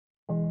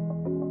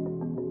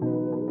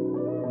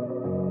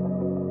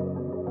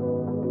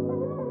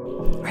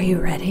Are you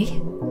ready?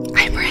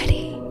 I'm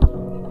ready.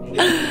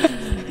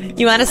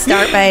 You want to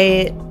start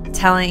by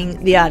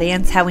telling the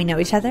audience how we know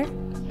each other?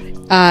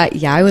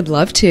 Yeah, I would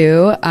love to.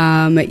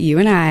 You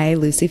and I,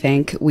 Lucie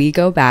Fink, we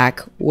go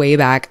back, way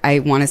back. I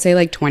want to say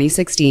like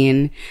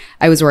 2016.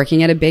 I was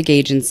working at a big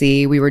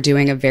agency. We were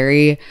doing our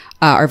very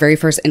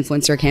first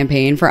influencer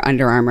campaign for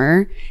Under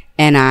Armour.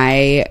 And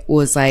I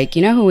was like,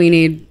 you know who we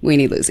need? We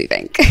need Lucie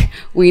Fink.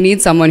 We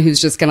need someone who's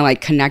just going to like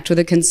connect with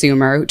a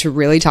consumer to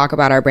really talk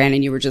about our brand.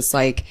 And you were just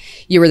like,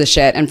 you were the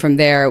shit. And from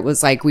there, it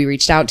was like, we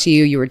reached out to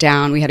you. You were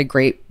down. We had a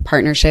great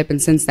partnership. And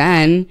since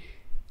then,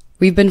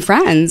 we've been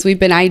friends. We've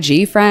been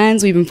IG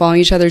friends. We've been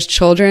following each other's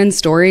children's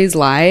stories,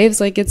 lives.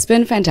 Like, it's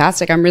been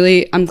fantastic. I'm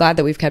glad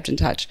that we've kept in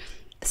touch.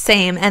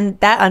 Same. And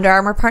that Under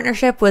Armour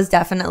partnership was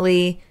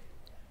definitely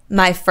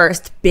my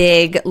first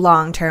big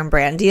long-term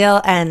brand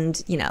deal. And,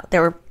 you know,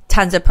 there were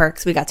tons of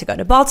perks. We got to go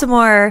to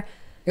Baltimore.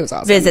 It was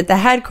awesome. Visit the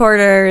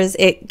headquarters.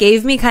 It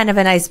gave me kind of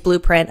a nice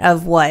blueprint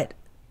of what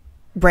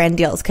brand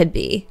deals could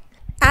be.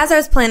 As I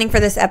was planning for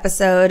this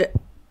episode,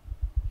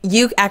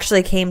 you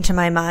actually came to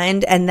my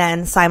mind, and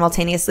then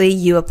simultaneously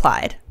you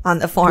applied on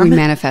the form. We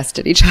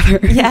manifested each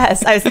other.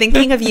 Yes. I was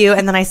thinking of you,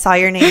 and then I saw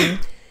your name,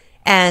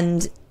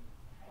 and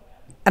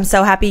I'm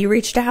so happy you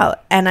reached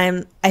out.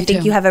 And I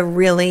think you have a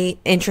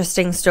really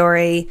interesting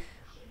story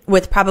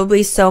with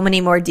probably so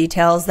many more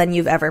details than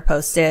you've ever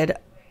posted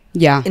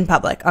in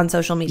public on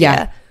social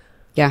media.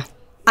 Yeah.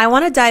 I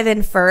want to dive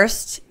in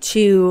first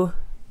to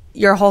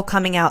your whole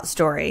coming out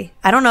story.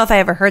 I don't know if I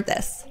ever heard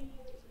this.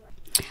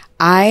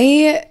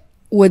 I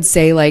would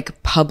say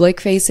like public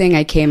facing,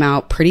 I came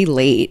out pretty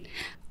late.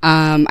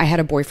 I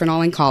had a boyfriend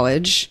all in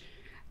college.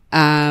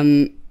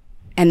 And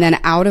then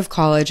out of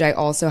college, I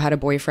also had a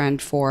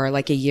boyfriend for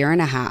like a year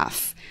and a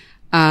half.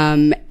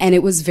 And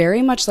it was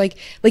very much like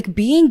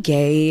being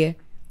gay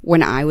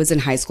when I was in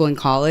high school and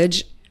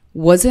college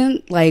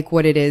wasn't like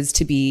what it is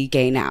to be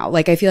gay now.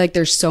 Like, I feel like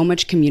there's so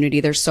much community.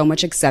 There's so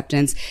much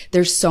acceptance.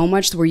 There's so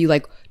much where you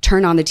like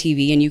turn on the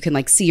TV and you can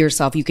like see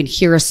yourself. You can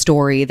hear a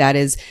story that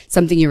is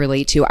something you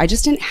relate to. I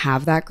just didn't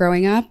have that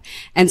growing up.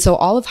 And so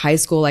all of high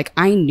school, like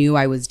I knew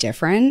I was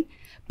different,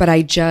 but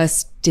I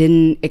just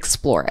didn't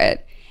explore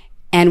it.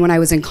 And when I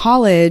was in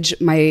college,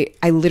 I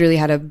literally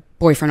had a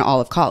boyfriend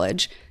all of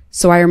college.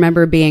 So I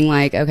remember being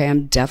like, okay,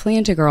 I'm definitely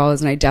into girls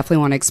and I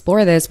definitely want to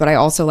explore this, but I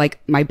also like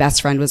my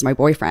best friend was my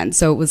boyfriend.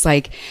 So it was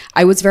like,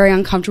 I was very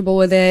uncomfortable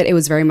with it. It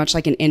was very much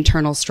like an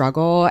internal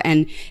struggle.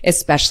 And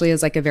especially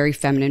as like a very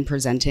feminine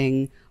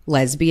presenting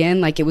lesbian,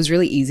 like it was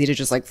really easy to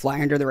just like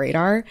fly under the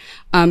radar.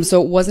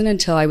 So it wasn't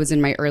until I was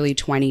in my early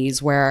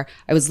 20s where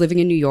I was living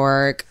in New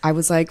York. I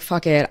was like,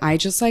 fuck it. I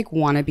just like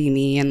want to be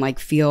me and like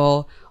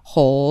feel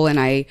whole.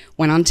 And I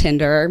went on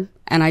Tinder.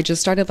 And I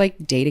just started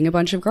like dating a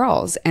bunch of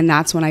girls. And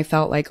that's when I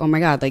felt like, oh my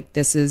God, like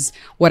this is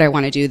what I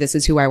want to do. This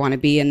is who I want to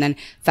be. And then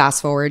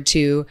fast forward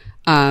to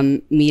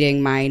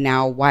meeting my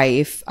now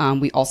wife.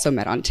 We also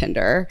met on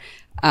Tinder.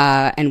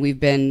 And we've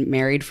been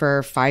married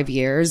for 5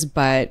 years.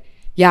 But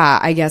yeah,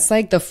 I guess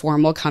like the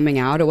formal coming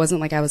out, it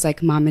wasn't like I was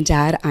like, Mom and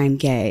Dad, I'm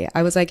gay.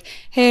 I was like,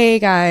 hey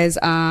guys,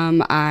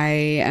 I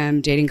am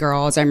dating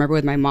girls. I remember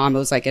with my mom, it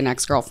was like an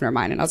ex-girlfriend of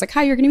mine. And I was like,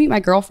 hi, you're going to meet my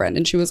girlfriend.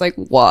 And she was like,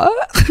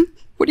 what?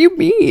 What do you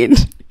mean?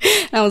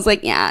 And I was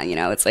like, yeah, you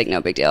know, it's like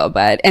no big deal.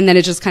 And then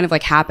it just kind of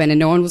like happened and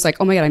no one was like,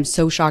 oh my God, I'm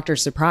so shocked or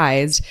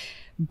surprised.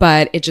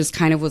 But it just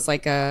kind of was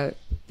like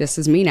this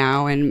is me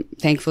now. And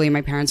thankfully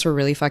my parents were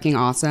really fucking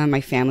awesome.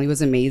 My family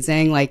was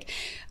amazing. Like,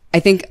 I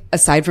think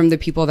aside from the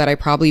people that I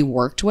probably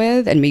worked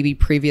with and maybe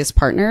previous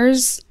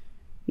partners,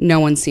 no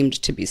one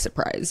seemed to be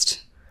surprised.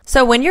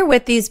 So when you're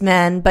with these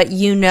men, but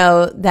you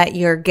know that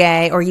you're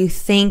gay or you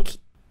think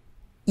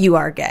you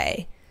are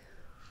gay,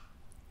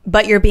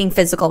 but you're being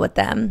physical with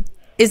them,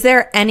 is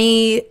there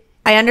I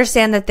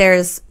understand that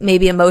there's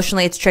maybe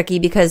emotionally it's tricky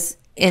because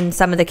in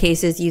some of the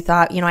cases you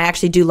thought, you know, I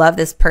actually do love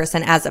this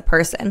person as a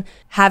person.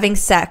 Having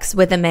sex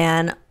with a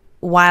man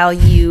while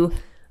you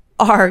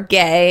are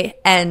gay,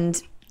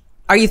 and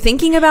are you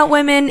thinking about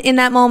women in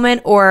that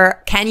moment,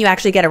 or can you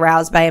actually get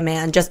aroused by a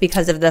man just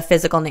because of the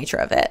physical nature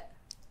of it?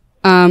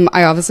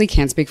 I obviously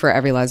can't speak for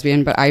every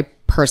lesbian, but I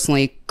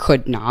personally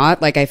could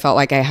not. Like, I felt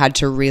like I had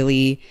to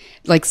really,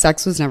 like,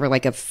 sex was never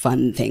like a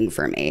fun thing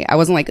for me. I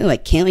wasn't like, oh, I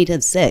can't wait to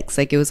have sex.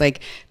 Like, it was like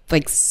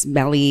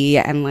smelly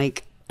and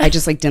like, I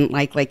just like didn't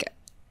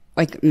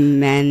like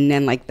men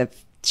and like the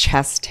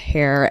chest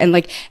hair and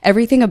like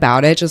everything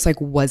about it just like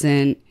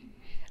wasn't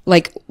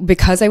like,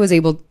 because I was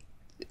able,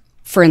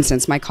 for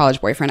instance, my college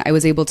boyfriend, I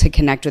was able to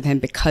connect with him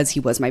because he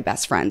was my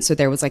best friend. So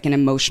there was like an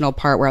emotional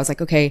part where I was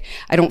like, okay,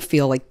 I don't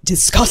feel like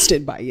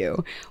disgusted by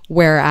you.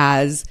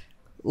 Whereas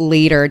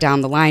later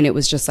down the line, it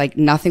was just like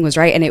nothing was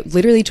right. And it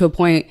literally to a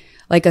point,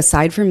 like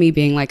aside from me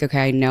being like, okay,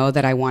 I know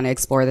that I want to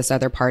explore this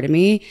other part of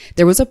me,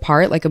 there was a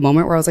part, like a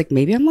moment where I was like,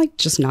 maybe I'm like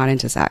just not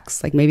into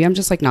sex. Like maybe I'm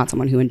just like not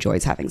someone who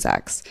enjoys having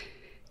sex,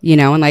 you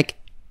know? And like,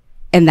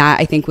 and that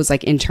I think was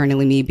like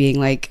internally me being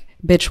like,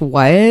 bitch,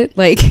 what?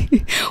 Like,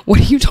 what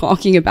are you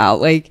talking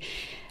about? Like,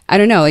 I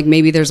don't know, like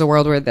maybe there's a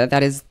world where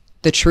that is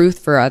the truth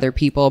for other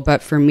people.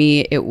 But for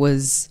me, it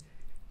was,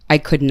 I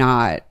could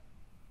not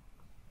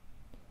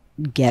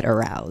get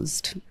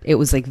aroused. It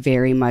was like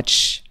very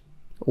much,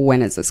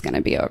 when is this going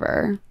to be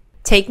over?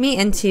 Take me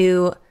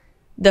into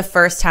the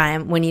first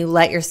time when you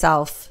let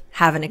yourself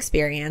have an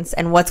experience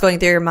and what's going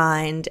through your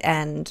mind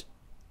and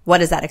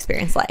what is that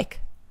experience like?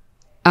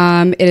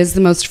 It is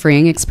the most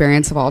freeing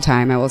experience of all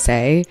time, I will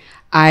say.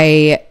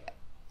 I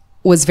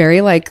was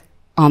very like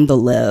on the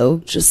low,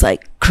 just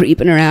like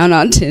creeping around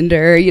on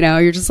Tinder. You know,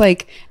 you're just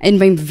like in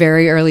my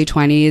very early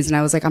 20s. And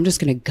I was like, I'm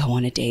just going to go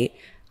on a date.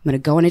 I'm going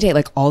to go on a date.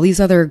 Like, all these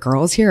other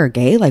girls here are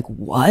gay. Like,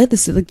 what?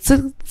 This is like,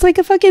 it's like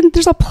a fucking,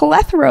 there's a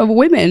plethora of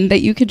women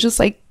that you could just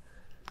like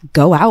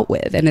go out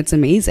with. And it's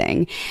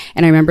amazing.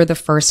 And I remember the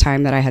first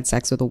time that I had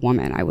sex with a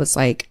woman, I was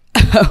like,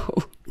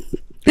 oh,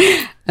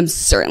 I'm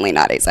certainly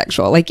not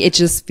asexual. Like, it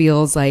just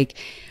feels like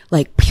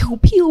pew,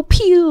 pew,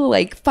 pew,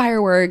 like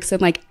fireworks, and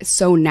like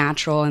so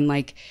natural, and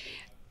like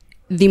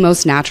the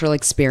most natural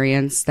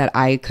experience that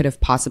I could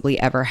have possibly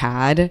ever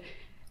had.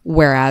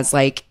 Whereas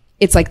like,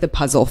 it's like the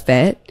puzzle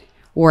fit.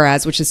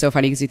 Whereas, which is so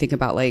funny because you think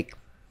about like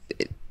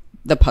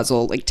the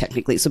puzzle, like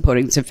technically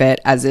supposed to fit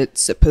as it's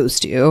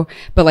supposed to.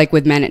 But like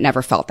with men, it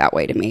never felt that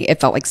way to me.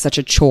 It felt like such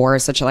a chore,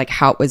 such a like,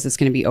 how is this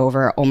going to be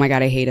over? Oh my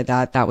God, I hated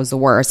that. That was the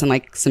worst. And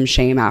like some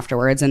shame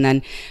afterwards. And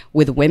then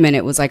with women,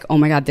 it was like, oh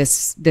my God,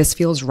 this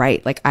feels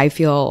right. Like I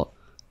feel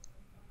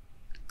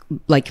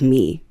like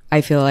me. I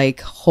feel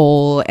like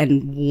whole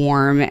and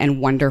warm and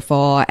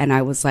wonderful. And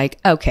I was like,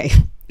 okay.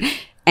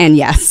 And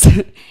yes.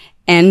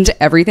 And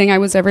everything I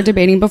was ever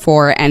debating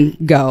before, and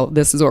go,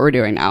 this is what we're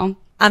doing now.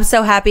 I'm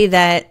so happy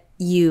that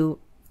you,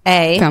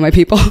 found my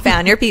people.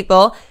 Found your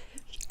people,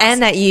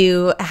 and that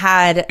you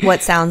had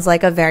what sounds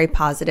like a very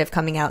positive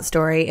coming out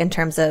story in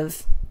terms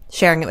of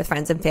sharing it with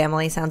friends and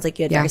family. Sounds like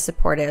you had very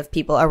supportive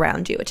people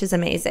around you, which is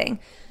amazing.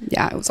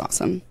 Yeah, it was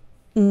awesome.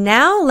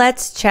 Now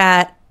let's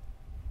chat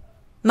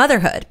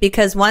motherhood,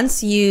 because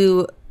once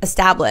you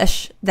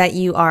establish that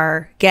you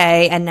are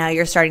gay and now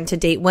you're starting to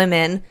date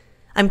women,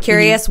 I'm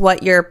curious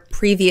what your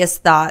previous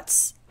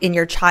thoughts in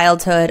your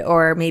childhood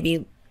or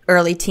maybe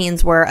early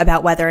teens were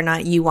about whether or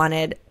not you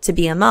wanted to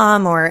be a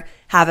mom or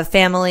have a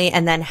family,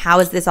 and then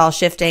how is this all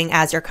shifting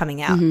as you're coming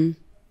out?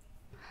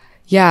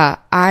 Yeah,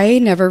 I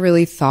never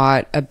really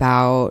thought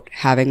about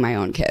having my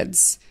own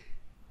kids.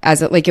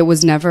 It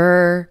was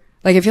never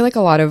like, I feel like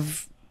a lot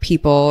of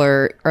people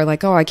are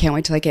like, oh, I can't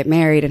wait till I get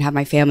married and have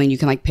my family, and you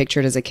can like picture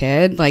it as a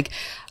kid. Like,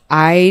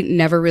 I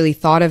never really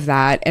thought of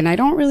that, and I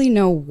don't really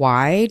know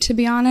why, to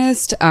be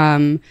honest.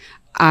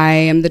 I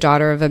am the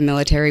daughter of a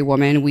military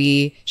woman.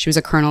 She was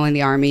a colonel in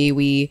the army.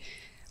 We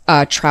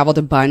traveled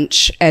a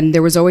bunch, and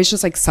there was always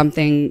just like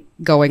something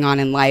going on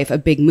in life, a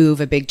big move,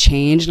 a big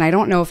change. And I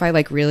don't know if I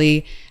like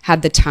really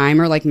had the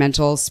time or like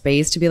mental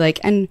space to be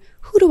like, and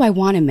who do I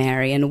want to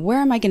marry, and where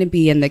am I going to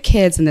be, and the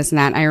kids and this and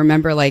that. And I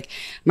remember like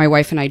my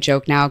wife and I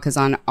joke now, because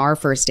on our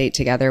first date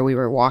together, we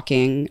were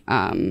walking,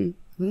 it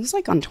was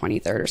like on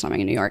 23rd or something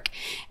in New York.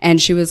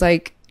 And she was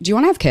like, do you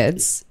want to have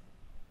kids?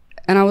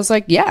 And I was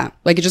like, yeah.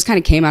 Like, it just kind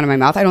of came out of my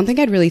mouth. I don't think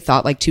I'd really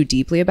thought like too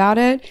deeply about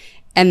it.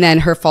 And then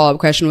her follow-up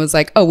question was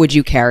like, oh, would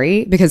you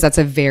carry? Because that's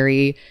a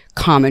very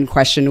common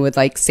question with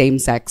like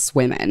same-sex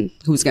women.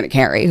 Who's going to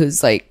carry?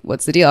 Who's like,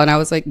 what's the deal? And I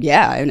was like,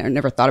 yeah, I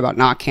never thought about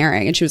not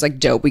carrying. And she was like,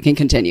 dope, we can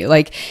continue.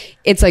 Like,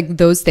 it's like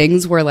those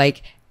things where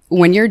like,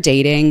 when you're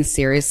dating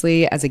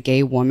seriously as a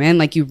gay woman,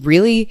 like you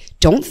really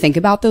don't think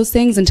about those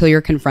things until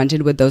you're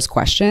confronted with those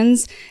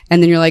questions.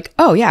 And then you're like,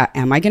 oh yeah,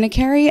 am I going to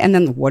carry? And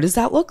then what does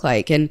that look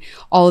like? And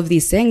all of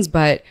these things.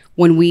 But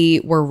when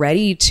we were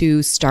ready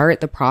to start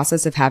the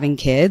process of having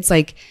kids,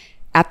 like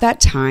at that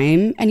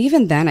time, and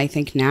even then, I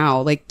think now,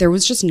 like there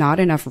was just not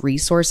enough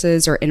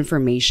resources or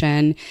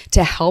information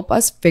to help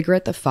us figure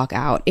it the fuck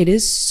out. It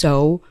is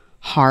so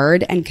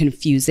hard and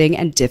confusing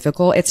and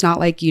difficult. It's not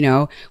like, you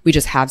know, we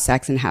just have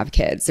sex and have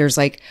kids. There's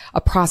like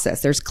a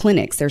process, there's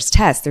clinics, there's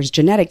tests, there's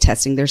genetic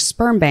testing, there's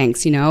sperm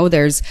banks, you know,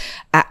 there's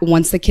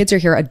once the kids are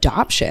here,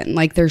 adoption.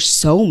 Like there's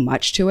so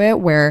much to it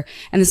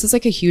and this is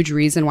like a huge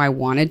reason why I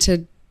wanted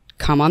to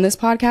come on this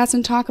podcast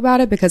and talk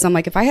about it, because I'm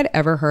like, if I had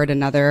ever heard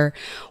another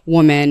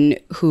woman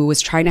who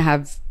was trying to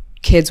have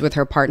kids with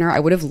her partner, I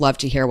would have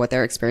loved to hear what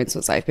their experience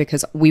was like,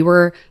 because we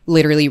were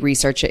literally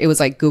researching. It was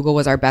like Google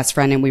was our best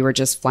friend and we were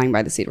just flying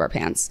by the seat of our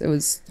pants. It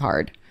was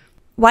hard.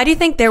 Why do you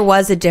think there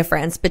was a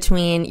difference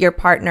between your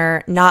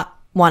partner not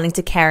wanting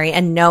to carry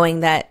and knowing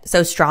that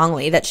so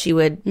strongly that she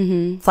would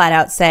flat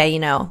out say, you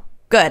know,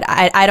 good,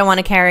 I don't want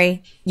to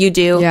carry, you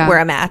do, we're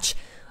a match.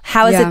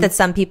 How is it that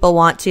some people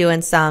want to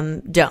and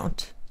some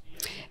don't?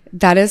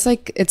 That is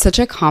like, it's such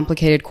a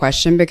complicated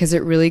question, because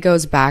it really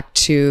goes back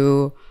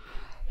to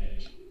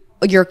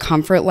your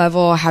comfort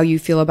level, how you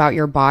feel about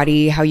your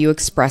body, how you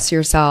express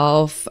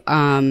yourself.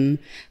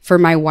 For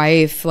my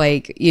wife,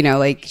 like, you know,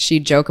 like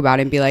she'd joke about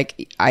it and be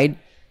like, I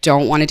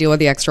don't want to deal with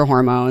the extra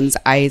hormones.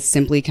 I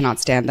simply cannot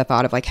stand the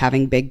thought of like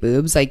having big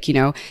boobs. Like, you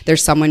know,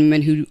 there's some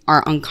women who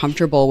are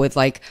uncomfortable with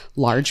like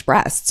large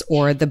breasts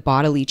or the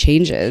bodily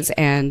changes.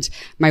 And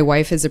my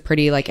wife is a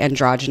pretty like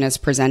androgynous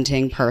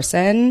presenting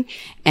person.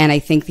 And I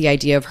think the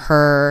idea of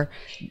her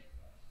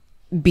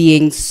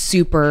being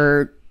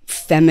super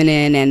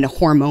feminine and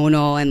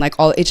hormonal and like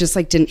all, it just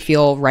like didn't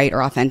feel right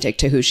or authentic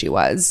to who she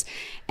was.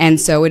 And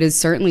so it is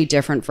certainly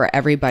different for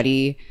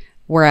everybody.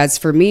 Whereas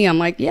for me, I'm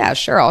like, yeah,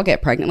 sure, I'll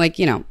get pregnant. Like,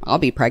 you know, I'll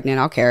be pregnant.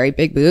 I'll carry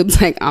big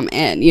boobs. Like, I'm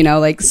in, you know,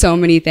 like so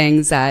many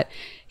things that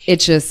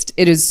it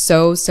is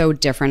so, so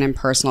different and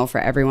personal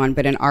for everyone.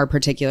 But in our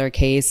particular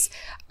case,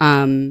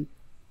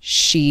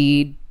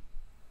 she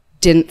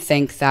didn't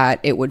think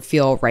that it would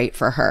feel right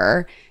for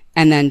her.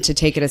 And then to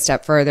take it a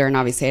step further, and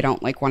obviously I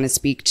don't like want to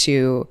speak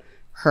to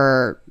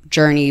her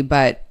journey,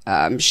 but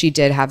she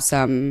did have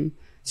some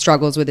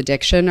struggles with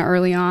addiction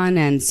early on.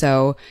 And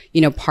so,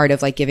 you know, part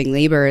of like giving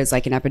labor is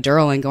like an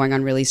epidural and going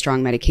on really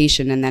strong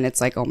medication. And then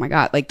it's like, oh my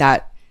God, like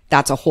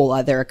that's a whole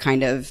other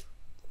kind of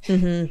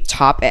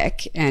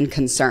topic and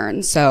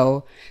concern.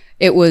 So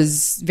it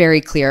was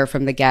very clear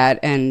from the get,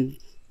 and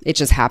it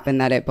just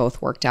happened that it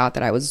both worked out,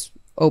 that I was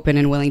open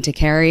and willing to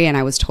carry, and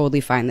I was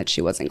totally fine that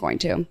she wasn't going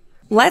to.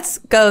 Let's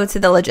go to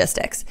the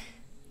logistics.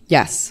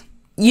 Yes.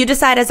 You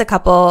decide as a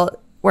couple,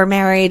 we're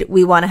married,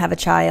 we want to have a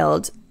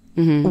child.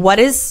 What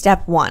is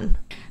step one?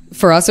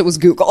 For us, it was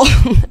Google.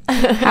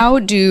 How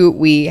do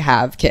we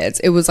have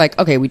kids? It was like,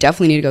 okay, we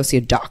definitely need to go see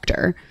a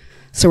doctor.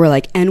 So we're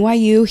like,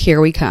 NYU,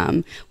 here we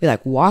come. We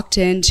like walked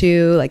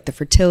into like the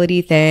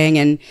fertility thing,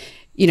 and,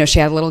 you know, she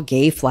had a little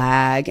gay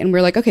flag, and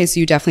we're like, okay, so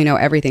you definitely know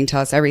everything.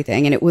 Tell us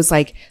everything. And it was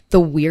like the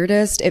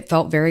weirdest. It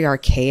felt very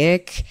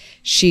archaic.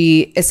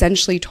 She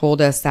essentially told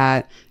us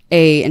that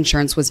A,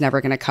 insurance was never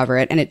going to cover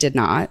it, and it did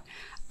not.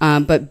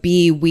 But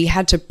B, we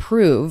had to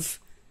prove,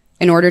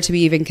 in order to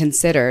be even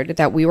considered,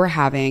 that we were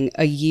having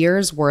a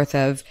year's worth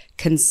of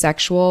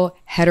consensual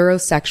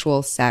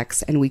heterosexual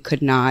sex, and we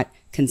could not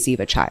conceive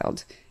a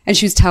child. And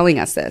she was telling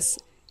us this.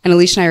 And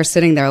Alicia and I are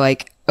sitting there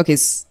like, okay,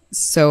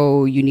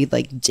 so you need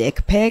like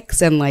dick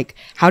pics, and like,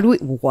 how do we,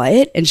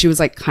 what? And she was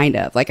like, kind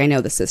of, like, I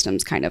know the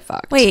system's kind of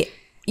fucked. Wait,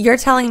 you're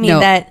telling me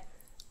that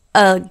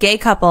a gay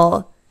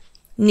couple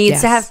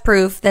needs to have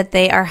proof that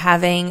they are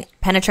having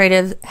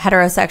penetrative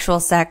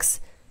heterosexual sex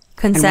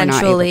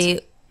consensually,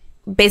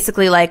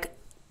 basically like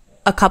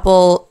a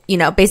couple, you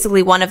know,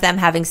 basically one of them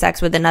having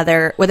sex with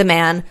a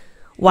man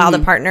while the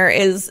partner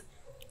is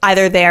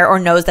either there or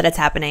knows that it's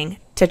happening,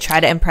 to try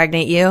to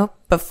impregnate you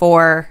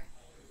before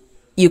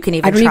you can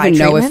even try. I don't even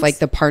know if like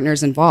the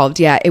partner's involved.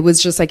 Yeah, it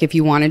was just like, if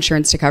you want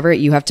insurance to cover it,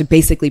 you have to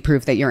basically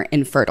prove that you're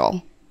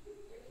infertile.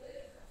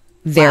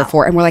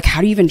 Therefore, and we're like,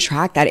 how do you even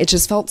track that? It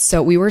just felt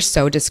so, we were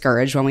so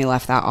discouraged when we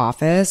left that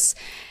office.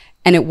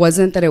 And it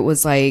wasn't that, it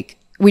was like,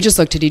 we just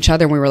looked at each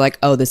other and we were like,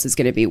 oh, this is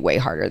going to be way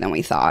harder than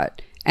we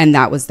thought. And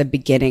that was the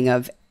beginning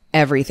of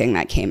everything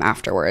that came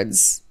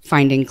afterwards.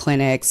 Finding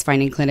clinics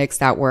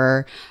that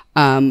were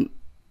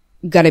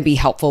going to be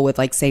helpful with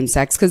like same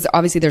sex, because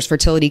obviously there's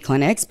fertility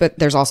clinics, but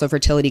there's also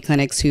fertility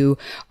clinics who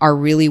are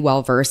really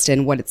well versed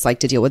in what it's like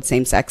to deal with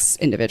same sex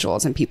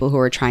individuals and people who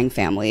are trying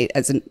to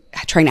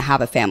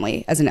have a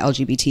family as an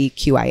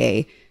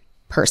LGBTQIA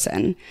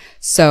person.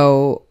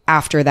 So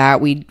after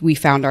that, we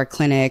found our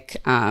clinic.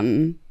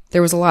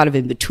 There was a lot of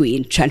in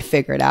between trying to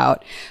figure it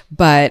out,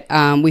 but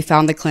we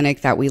found the clinic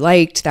that we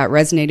liked, that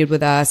resonated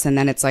with us. And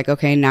then it's like,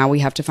 okay, now we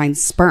have to find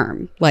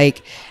sperm.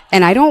 Like,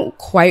 and I don't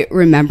quite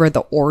remember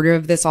the order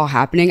of this all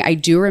happening. I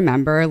do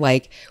remember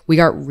like we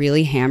got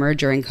really hammered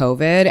during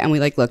COVID, and we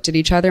like looked at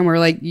each other and we're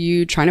like,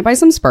 you trying to buy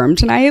some sperm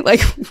tonight?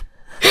 Like,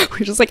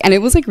 we're just like, and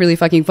it was like really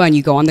fucking fun.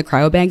 You go on the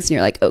cryobanks and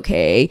you're like,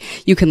 okay,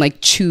 you can like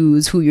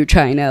choose who you're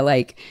trying to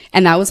like,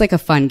 and that was like a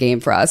fun game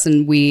for us.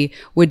 And we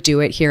would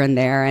do it here and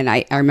there. And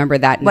I remember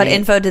that What night.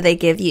 info do they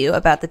give you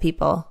about the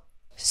people?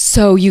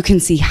 So you can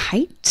see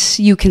height,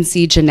 you can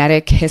see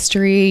genetic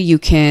history, you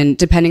can,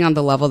 depending on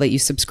the level that you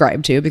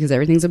subscribe to, because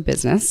everything's a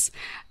business,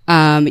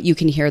 you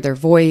can hear their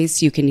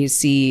voice, you can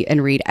see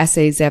and read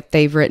essays that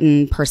they've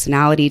written,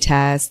 personality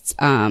tests,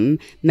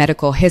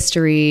 medical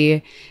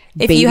history.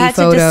 If you had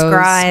to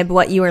describe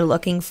what you were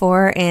looking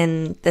for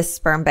in this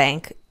sperm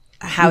bank,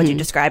 how would you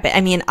describe it? I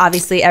mean,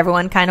 obviously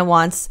everyone kind of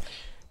wants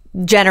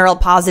general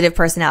positive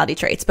personality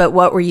traits, but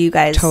what were you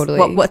guys,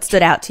 what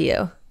stood out to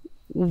you?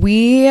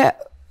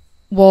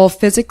 Well,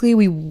 physically,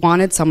 we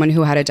wanted someone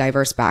who had a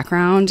diverse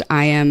background.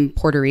 I am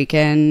Puerto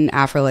Rican,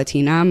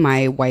 Afro-Latina.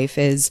 My wife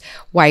is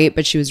white,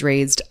 but she was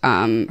raised,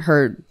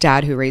 her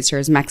dad who raised her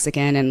is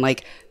Mexican, and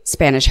like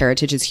Spanish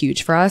heritage is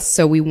huge for us.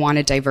 So we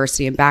wanted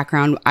diversity in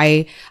background.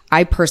 I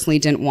personally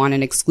didn't want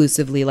an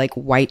exclusively like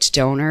white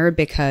donor,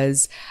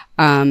 because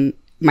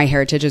my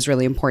heritage is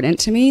really important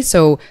to me.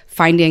 So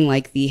finding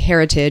like the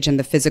heritage and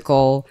the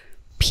physical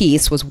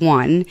piece was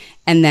one.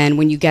 And then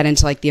when you get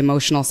into like the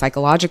emotional,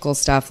 psychological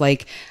stuff,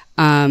 like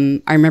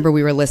I remember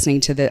we were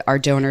listening to our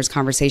donor's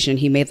conversation.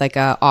 He made like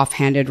a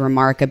offhanded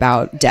remark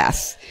about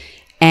death,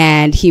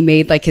 and he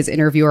made like his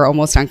interviewer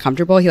almost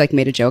uncomfortable. He like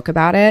made a joke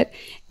about it,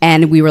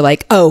 and we were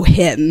like, oh,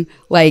 him.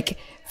 Like,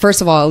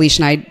 first of all,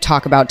 Alicia and I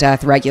talk about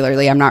death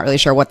regularly. I'm not really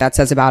sure what that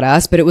says about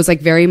us, but it was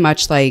like very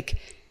much like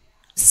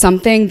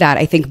something that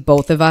I think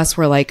both of us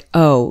were like,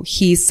 oh,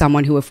 he's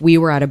someone who, if we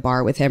were at a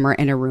bar with him or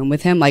in a room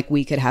with him, like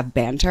we could have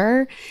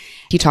banter.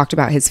 He talked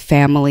about his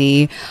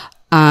family.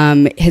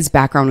 His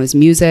background was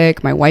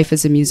music. My wife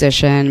is a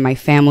musician. My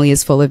family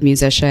is full of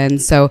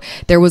musicians. So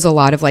there was a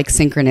lot of like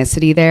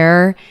synchronicity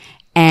there.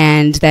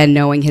 And then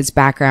knowing his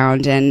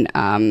background and,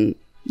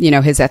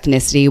 his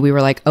ethnicity, we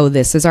were like, oh,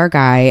 this is our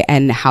guy.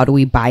 And how do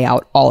we buy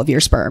out all of your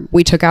sperm?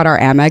 We took out our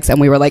Amex and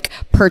we were like,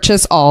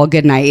 purchase all.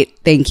 Good night.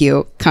 Thank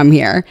you. Come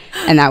here.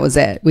 And that was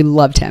it. We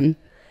loved him.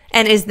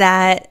 And is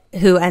that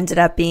who ended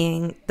up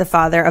being the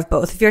father of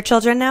both of your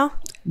children now?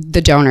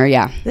 The donor,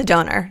 yeah. The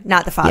donor,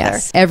 not the father.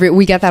 Yes.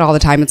 We get that all the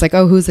time. It's like,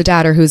 oh, who's the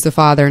dad or who's the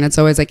father? And it's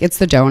always like, it's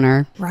the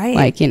donor. Right.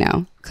 Like,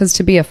 because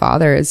to be a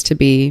father is to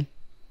be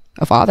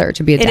a father,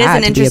 to be a dad, to be a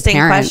parent. It is an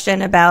interesting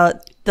question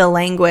about the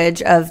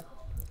language of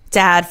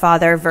dad,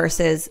 father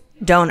versus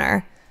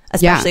donor,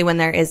 especially when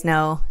there is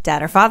no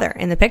dad or father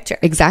in the picture.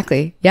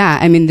 Exactly. Yeah.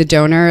 I mean, the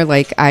donor,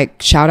 like, I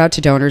shout out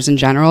to donors in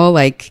general.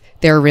 Like,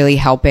 they're really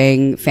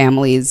helping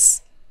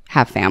families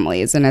have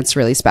families, and it's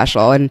really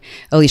special. And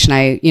Alicia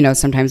and I,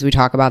 sometimes we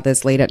talk about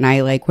this late at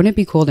night, like, wouldn't it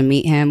be cool to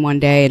meet him one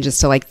day and just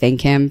to like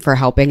thank him for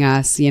helping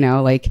us,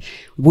 like,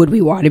 would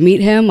we want to meet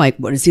him? Like,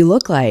 what does he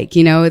look like?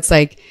 It's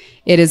like,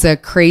 it is a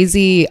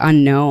crazy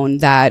unknown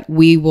that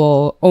we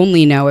will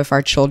only know if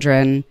our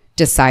children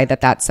decide that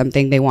that's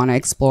something they want to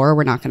explore.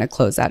 We're not going to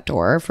close that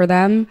door for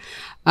them.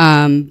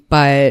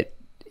 But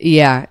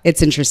yeah,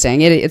 it's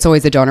interesting. It's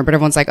always a donor, but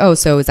everyone's like, oh,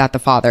 so is that the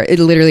father? It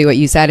literally what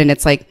you said. And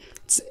it's like,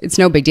 it's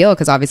no big deal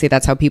because obviously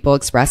that's how people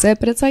express it,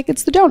 but it's like,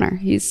 it's the donor.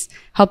 He's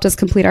helped us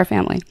complete our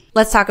family.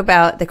 Let's talk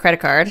about the credit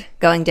card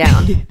going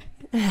down.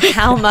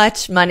 How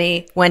much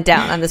money went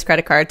down on this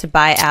credit card to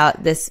buy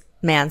out this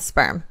man's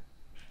sperm?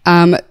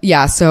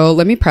 Yeah. So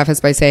let me preface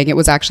by saying it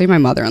was actually my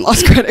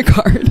mother-in-law's credit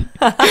card.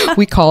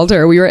 We called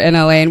her. We were in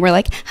LA and we're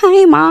like,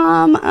 hi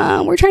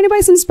mom, we're trying to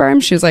buy some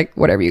sperm. She was like,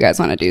 whatever you guys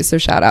want to do. So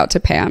shout out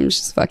to Pam.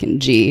 She's fucking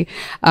G.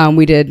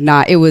 We did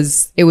not, it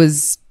was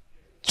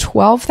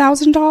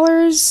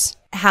 $12,000.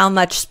 How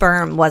much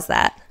sperm was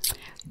that?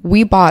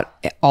 We bought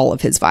all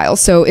of his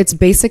vials. So it's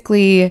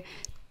basically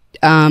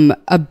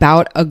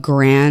about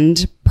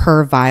 $1,000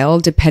 per vial,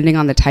 depending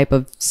on the type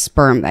of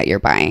sperm that you're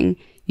buying.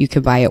 You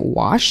can buy it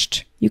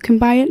washed. You can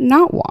buy it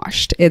not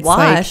washed. It's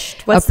washed?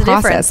 Like What's a the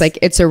process. Difference? Like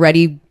it's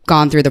already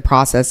gone through the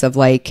process of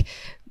like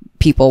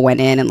people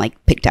went in and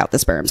like picked out the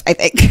sperms. I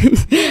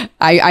think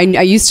I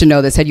used to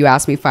know this had you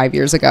asked me 5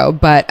 years ago,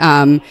 but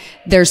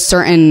there's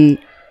certain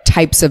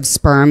types of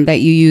sperm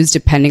that you use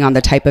depending on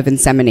the type of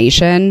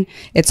insemination.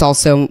 It's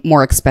also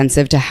more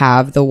expensive to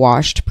have the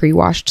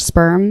pre-washed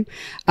sperm.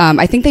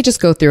 I think they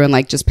just go through and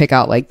like just pick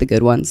out like the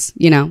good ones,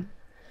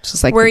 It's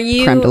just like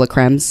creme de la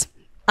cremes.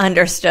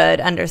 Understood.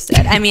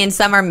 I mean,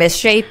 some are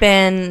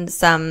misshapen,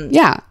 some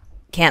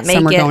can't make it.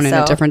 Some are going in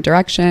a different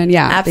direction.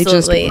 Yeah,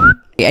 absolutely.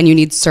 And you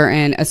need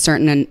a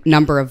certain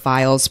number of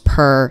vials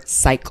per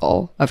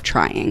cycle of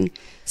trying.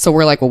 So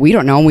we're like, well, we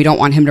don't know, and we don't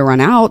want him to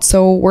run out,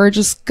 so we're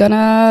just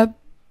gonna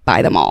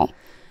buy them all.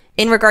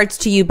 In regards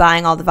to you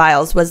buying all the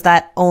vials, was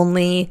that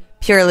only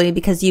purely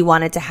because you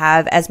wanted to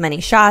have as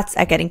many shots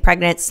at getting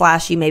pregnant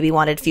 / you maybe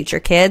wanted future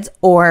kids?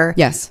 Or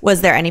yes,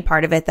 was there any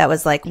part of it that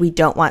was like, we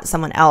don't want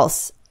someone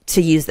else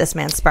to use this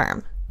man's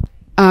sperm?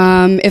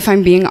 If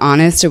I'm being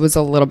honest, it was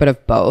a little bit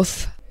of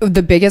both.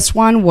 The biggest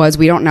one was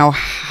we don't know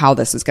how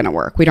this is going to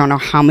work. We don't know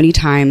how many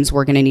times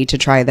we're going to need to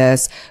try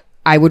this.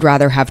 I would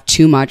rather have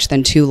too much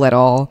than too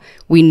little.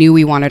 We knew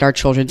we wanted our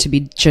children to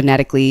be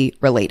genetically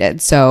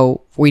related.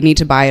 So we need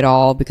to buy it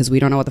all because we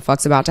don't know what the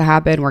fuck's about to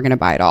happen. We're going to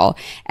buy it all.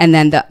 And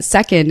then the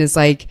second is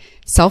like,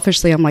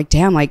 selfishly, I'm like,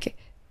 damn, like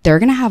they're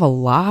going to have a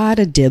lot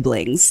of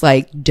dibblings,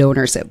 like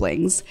donor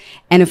siblings.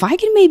 And if I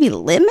can maybe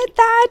limit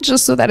that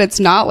just so that it's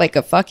not like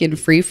a fucking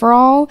free for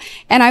all.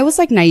 And I was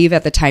like naive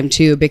at the time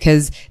too,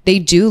 because they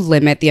do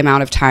limit the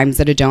amount of times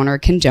that a donor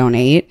can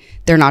donate.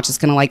 They're not just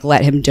going to like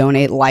let him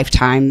donate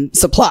lifetime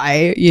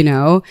supply,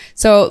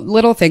 So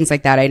little things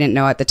like that I didn't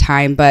know at the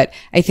time. But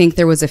I think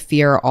there was a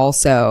fear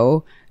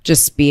also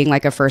just being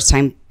like a first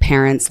time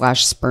parent /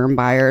 sperm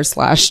buyer /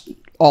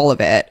 all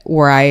of it,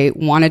 where I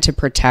wanted to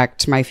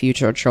protect my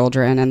future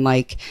children. And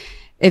like,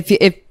 if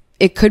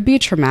it could be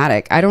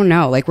traumatic, I don't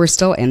know, like we're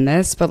still in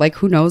this, but like,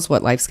 who knows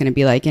what life's going to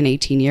be like in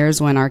 18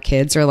 years when our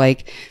kids are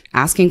like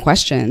asking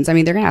questions. I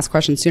mean, they're going to ask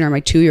questions sooner. My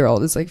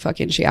 2-year-old is like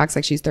fucking, she acts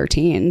like she's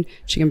 13.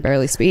 She can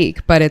barely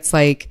speak, but it's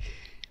like,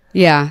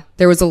 yeah,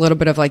 there was a little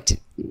bit of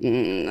like,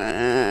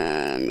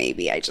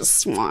 maybe I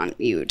just want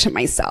you to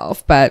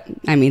myself. But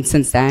I mean,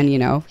 since then,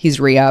 he's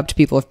re-upped.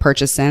 People have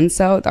purchased since.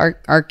 So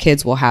our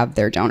kids will have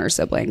their donor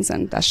siblings.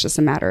 And that's just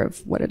a matter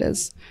of what it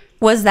is.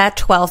 Was that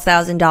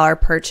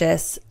 $12,000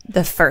 purchase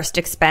the first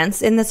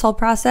expense in this whole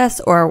process?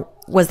 Or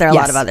was there a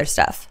lot of other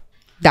stuff?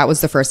 That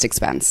was the first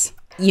expense.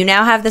 You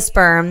now have the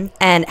sperm.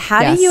 And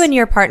how do you and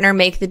your partner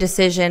make the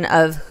decision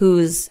of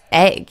whose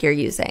egg you're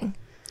using?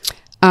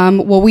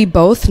 Well, we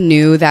both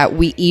knew that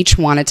we each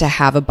wanted to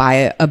have a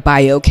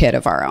bio kit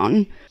of our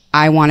own.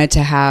 I wanted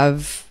to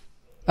have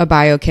a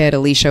bio kit.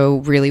 Alicia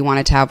really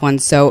wanted to have one.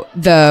 So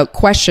the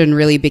question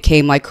really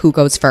became like, who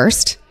goes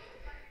first?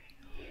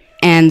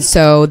 And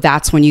so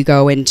that's when you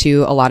go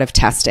into a lot of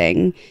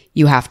testing.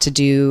 You have to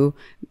do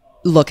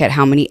look at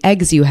how many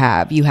eggs you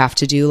have. You have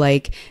to do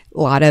like a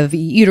lot of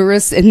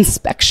uterus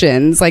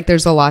inspections. Like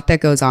there's a lot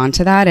that goes on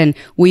to that. And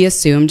we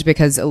assumed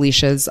because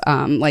Alicia's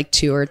like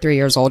 2 or 3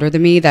 years older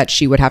than me that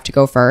she would have to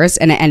go first.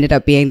 And it ended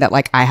up being that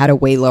like I had a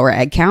way lower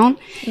egg count.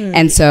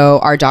 And so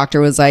our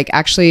doctor was like,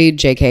 actually,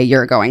 JK,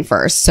 you're going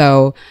first.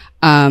 So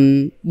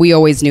we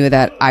always knew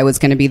that I was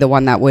going to be the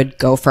one that would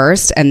go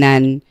first. And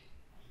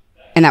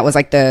that was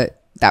like that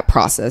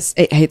process.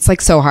 It's like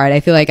so hard. I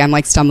feel like I'm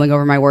like stumbling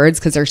over my words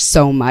because there's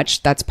so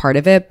much that's part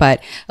of it.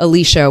 But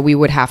Alicia, we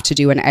would have to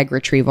do an egg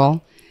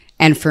retrieval.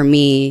 And for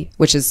me,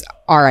 which is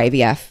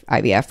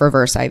IVF,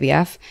 reverse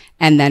IVF.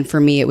 And then for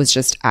me, it was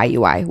just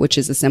IUI, which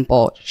is a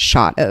simple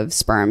shot of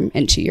sperm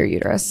into your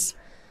uterus.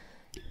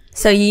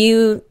 So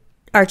you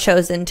are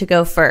chosen to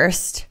go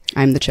first.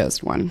 I'm the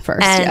chosen one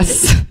first, and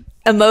yes.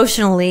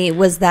 Emotionally,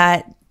 was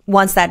that,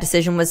 once that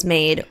decision was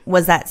made,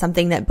 was that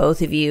something that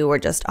both of you were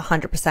just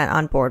 100%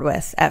 on board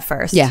with at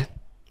first? Yeah.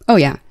 Oh,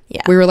 yeah.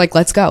 Yeah. We were like,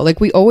 let's go. Like,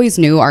 we always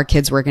knew our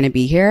kids were going to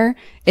be here.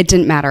 It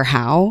didn't matter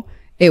how.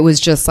 It was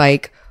just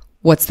like,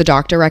 what's the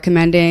doctor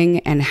recommending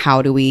and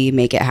how do we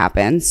make it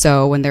happen?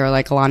 So when they were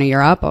like, Alanah,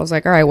 you're up, I was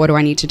like, all right, what do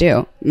I need to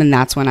do? And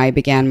that's when I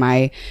began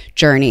my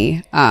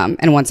journey.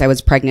 And once I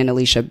was pregnant,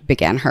 Alicia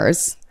began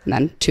hers. And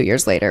then 2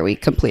 years later, we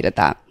completed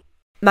that.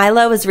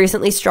 Milo was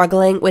recently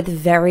struggling with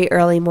very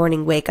early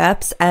morning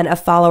wake-ups, and a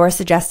follower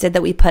suggested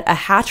that we put a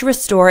hatch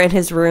restore in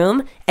his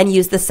room and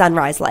use the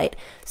sunrise light.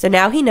 So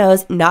now he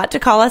knows not to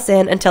call us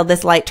in until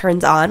this light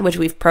turns on, which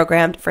we've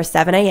programmed for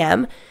 7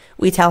 a.m.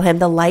 We tell him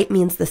the light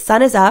means the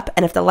sun is up,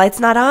 and if the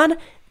light's not on,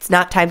 it's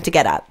not time to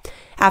get up.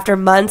 After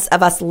months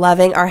of us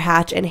loving our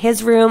hatch in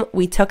his room,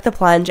 we took the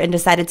plunge and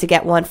decided to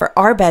get one for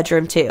our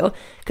bedroom too,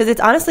 because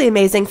it's honestly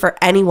amazing for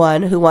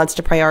anyone who wants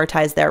to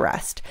prioritize their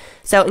rest.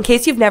 So in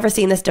case you've never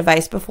seen this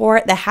device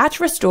before, the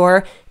Hatch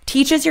Restore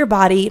teaches your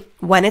body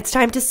when it's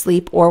time to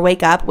sleep or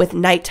wake up with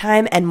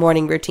nighttime and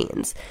morning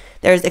routines.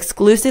 There's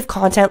exclusive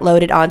content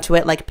loaded onto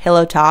it like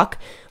Pillow Talk,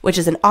 which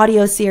is an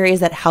audio series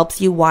that helps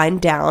you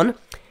wind down.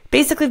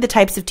 Basically the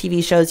types of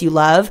TV shows you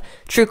love,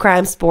 true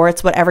crime,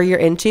 sports, whatever you're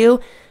into,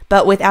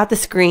 but without the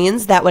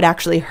screens that would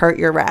actually hurt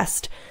your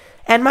rest.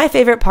 And my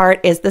favorite part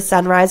is the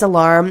sunrise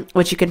alarm,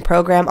 which you can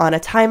program on a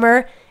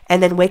timer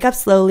and then wake up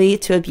slowly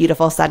to a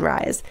beautiful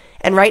sunrise.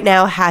 And right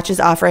now, Hatch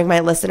is offering my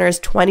listeners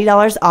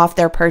 $20 off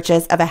their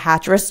purchase of a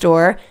Hatch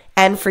Restore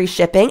and free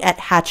shipping at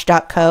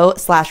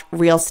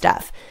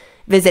hatch.co/realstuff.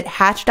 Visit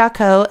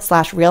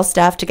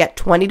hatch.co/realstuff to get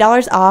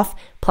 $20 off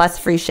plus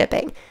free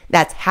shipping.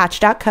 That's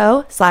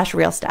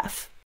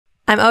hatch.co/realstuff.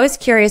 I'm always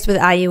curious with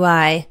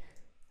IUI.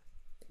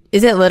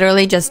 Is it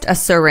literally just a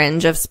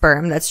syringe of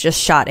sperm that's just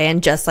shot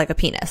in just like a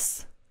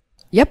penis?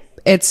 Yep.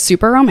 It's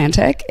super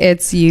romantic.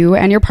 It's you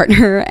and your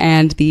partner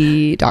and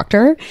the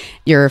doctor.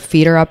 Your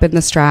feet are up in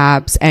the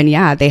straps. And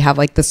yeah, they have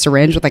like the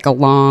syringe with like a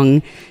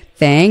long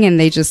thing and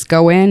they just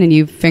go in and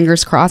you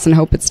fingers crossed and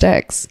hope it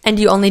sticks. And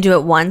you only do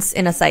it once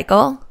in a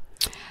cycle?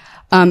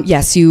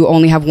 Yes, you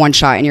only have one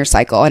shot in your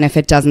cycle. And if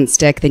it doesn't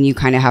stick, then you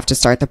kind of have to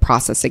start the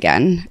process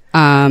again.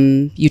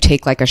 You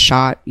take like a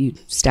shot, you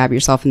stab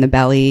yourself in the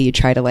belly, you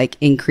try to like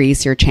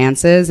increase your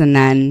chances and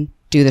then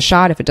do the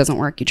shot. If it doesn't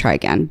work, you try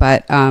again.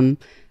 But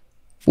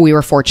we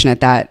were fortunate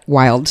that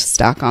Wild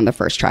stuck on the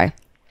first try.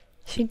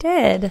 She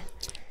did.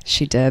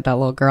 She did, that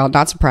little girl.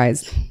 Not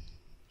surprised.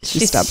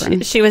 She's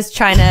stubborn. She was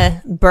trying to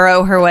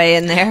burrow her way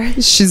in there.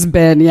 She's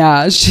been,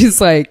 yeah.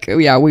 She's like,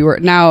 yeah, we were,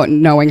 now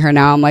knowing her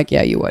now, I'm like,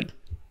 yeah, you would.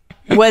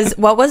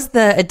 What was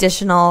the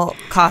additional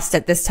cost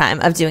at this time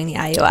of doing the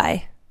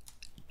IUI?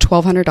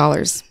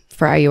 $1,200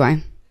 for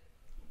IUI.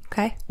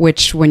 Okay.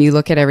 Which when you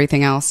look at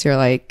everything else, you're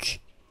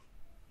like,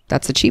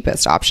 that's the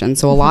cheapest option.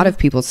 So a lot of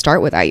people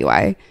start with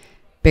IUI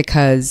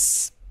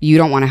because you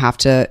don't want to have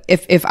to,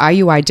 if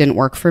IUI didn't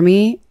work for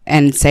me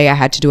and say I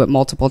had to do it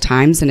multiple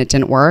times and it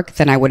didn't work,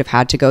 then I would have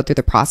had to go through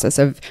the process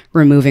of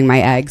removing my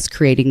eggs,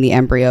 creating the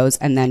embryos,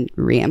 and then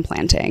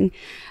reimplanting,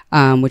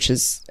 which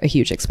is a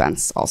huge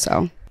expense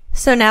also.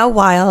 So now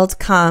Wild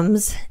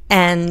comes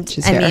and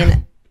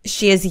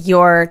she is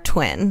your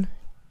twin.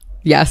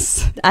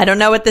 Yes. I don't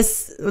know what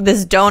this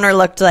donor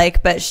looked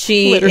like, but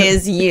she Literally.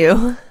 Is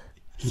you.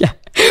 Yeah.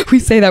 We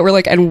say that. We're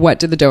like, and what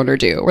did the donor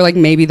do? We're like,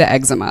 maybe the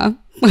eczema,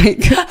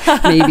 like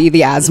maybe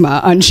the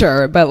asthma,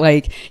 unsure. But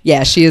like,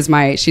 yeah, she's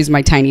my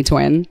tiny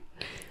twin.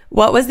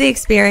 What was the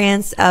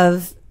experience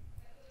of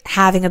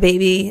having a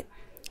baby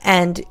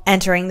and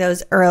entering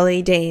those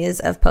early days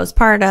of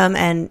postpartum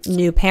and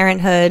new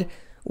parenthood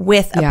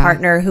with a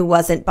partner who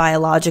wasn't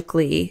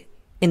biologically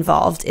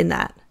involved in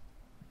that?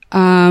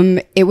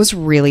 It was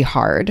really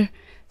hard.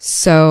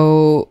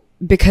 So,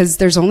 because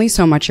there's only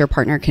so much your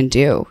partner can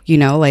do, you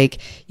know, like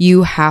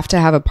you have to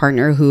have a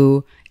partner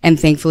who, and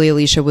thankfully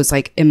Alicia was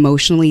like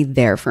emotionally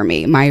there for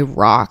me, my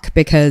rock,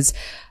 because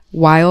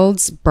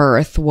Wild's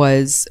birth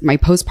was, my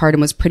postpartum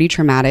was pretty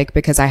traumatic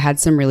because I had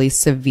some really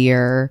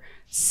severe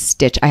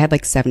I had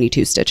like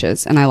 72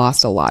 stitches and I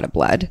lost a lot of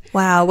blood.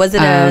 Wow. Was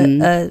it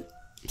a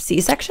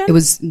C-section? It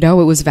was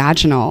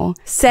vaginal.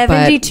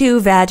 72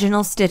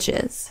 vaginal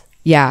stitches.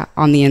 Yeah,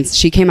 on the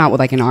she came out with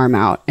like an arm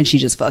out and she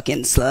just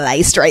fucking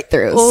sliced right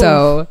through. Ooh.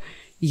 So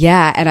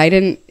yeah, and I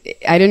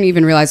didn't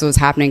even realize what was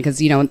happening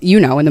because, you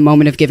know, in the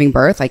moment of giving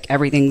birth, like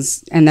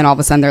everything's, and then all of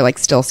a sudden they're like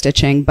still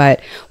stitching. But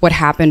what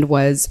happened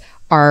was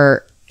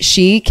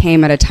she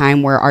came at a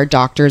time where our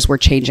doctors were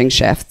changing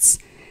shifts.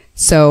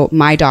 So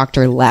my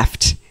doctor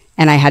left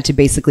and I had to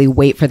basically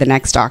wait for the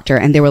next doctor.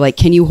 And they were like,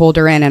 can you hold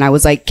her in? And I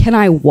was like, can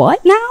I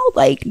what now?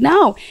 Like,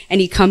 no.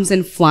 And he comes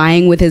in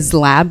flying with his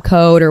lab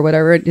coat or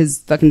whatever, his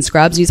fucking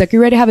scrubs. He's like,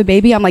 you ready to have a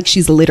baby? I'm like,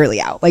 she's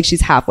literally out. Like,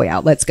 she's halfway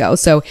out. Let's go.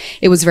 So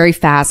it was very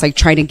fast, like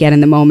trying to get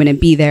in the moment and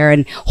be there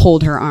and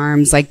hold her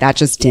arms. Like that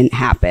just didn't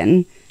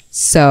happen.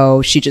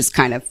 So she just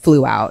kind of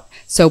flew out.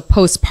 So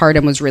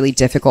postpartum was really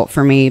difficult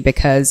for me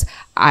because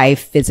I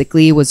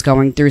physically was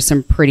going through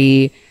some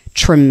pretty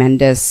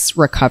tremendous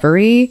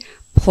recovery.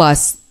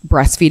 Plus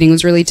breastfeeding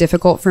was really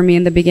difficult for me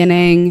in the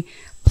beginning,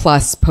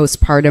 plus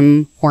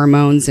postpartum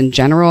hormones in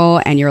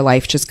general, and your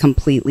life just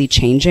completely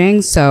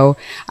changing. So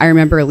I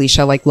remember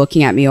Alicia like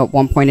looking at me at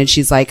one point and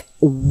she's like,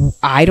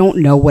 I don't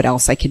know what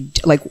else I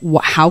could, like,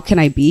 how can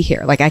I be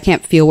here? Like, I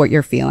can't feel what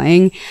you're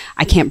feeling.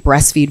 I can't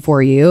breastfeed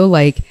for you.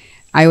 Like,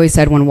 I always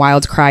said when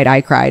Wild cried,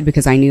 I cried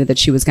because I knew that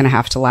she was going to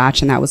have to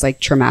latch, and that was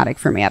like traumatic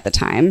for me at the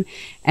time.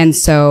 And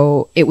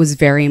so it was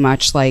very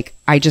much like,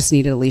 I just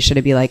needed Alicia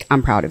to be like,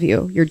 I'm proud of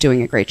you. You're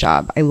doing a great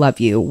job. I love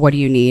you. What do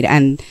you need?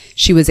 And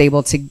she was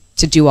able to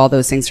do all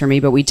those things for me.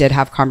 But we did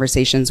have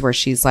conversations where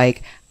she's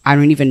like, I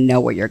don't even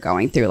know what you're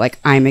going through. Like,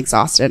 I'm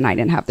exhausted and I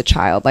didn't have the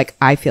child. Like,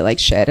 I feel like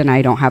shit and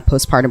I don't have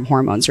postpartum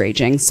hormones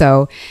raging.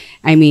 So,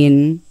 I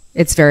mean,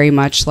 it's very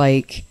much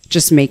like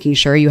just making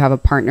sure you have a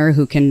partner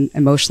who can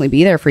emotionally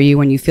be there for you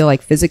when you feel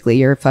like physically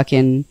you're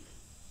fucking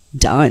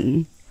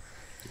done.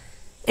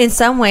 In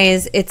some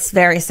ways, it's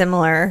very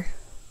similar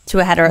to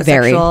a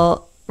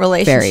heterosexual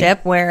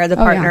relationship where the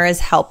partner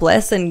is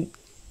helpless and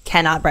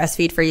cannot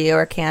breastfeed for you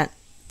or can't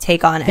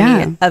take on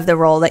any of the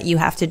role that you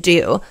have to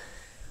do.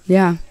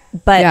 Yeah.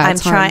 But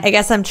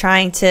I'm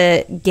trying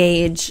to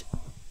gauge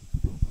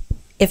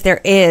if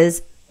there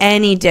is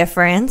any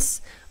difference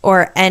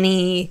or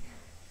any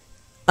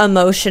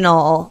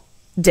emotional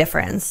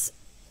difference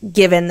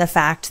given the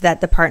fact that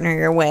the partner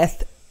you're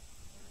with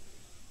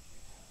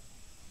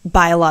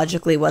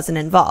biologically wasn't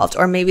involved,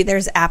 or maybe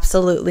there's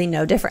absolutely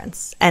no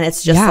difference and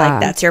it's just like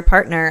that's your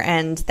partner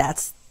and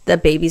that's the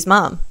baby's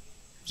mom.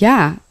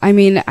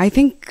 I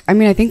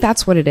think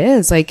that's what it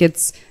is. Like,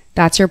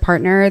 that's your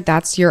partner,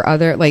 that's your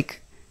other, like,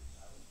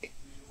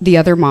 the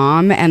other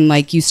mom, and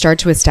like you start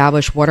to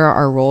establish what are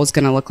our roles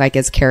going to look like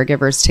as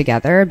caregivers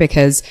together.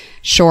 Because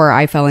sure,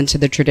 I fell into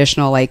the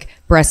traditional like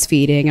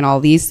breastfeeding and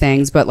all these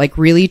things, but like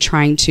really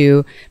trying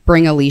to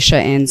bring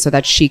Alicia in so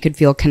that she could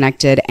feel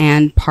connected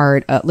and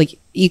part like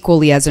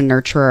equally as a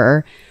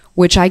nurturer,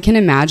 which I can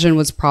imagine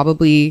was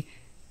probably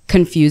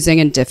confusing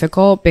and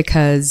difficult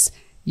because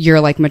your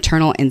like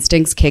maternal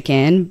instincts kick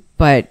in,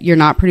 but you're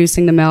not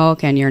producing the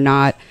milk and you're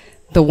not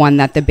the one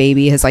that the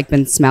baby has like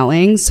been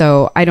smelling.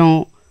 So I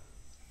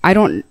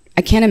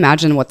can't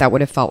imagine what that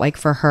would have felt like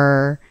for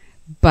her.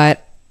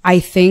 But I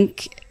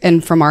think,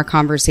 and from our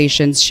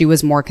conversations, she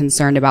was more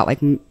concerned about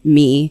like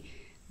me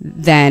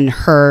than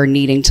her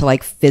needing to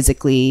like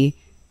physically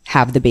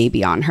have the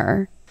baby on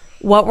her.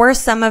 What were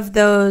some of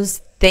those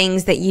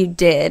things that you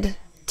did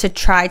to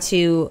try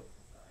to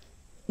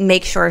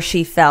make sure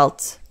she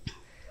felt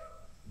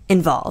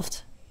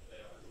involved?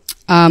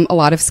 A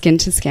lot of skin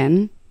to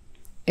skin.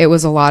 It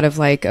was a lot of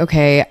like,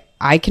 okay,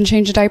 I can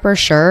change a diaper,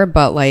 sure,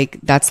 but like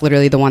that's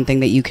literally the one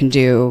thing that you can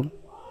do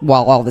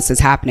while all this is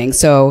happening.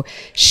 So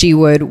she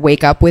would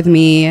wake up with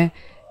me,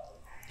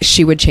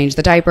 she would change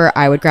the diaper,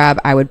 I would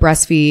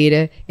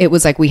breastfeed. It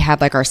was like we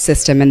had like our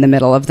system in the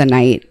middle of the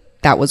night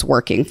that was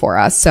working for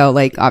us. So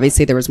like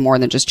obviously there was more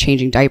than just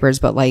changing diapers,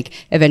 but like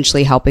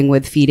eventually helping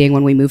with feeding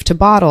when we moved to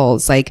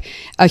bottles. Like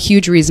a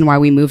huge reason why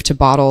we moved to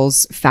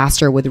bottles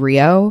faster with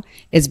Rio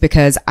is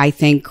because I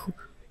think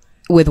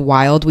with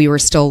Wild we were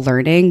still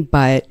learning,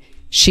 but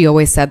she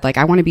always said like,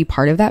 I want to be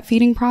part of that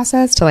feeding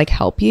process to like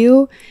help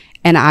you.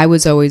 And I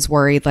was always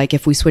worried, like,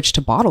 if we switch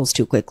to bottles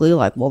too quickly,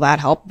 like, will that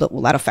help?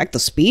 Will that affect the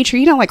speech? Or,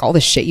 you know, like all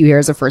the shit you hear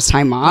as a first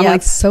time mom,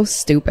 like so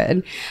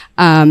stupid.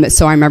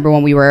 So I remember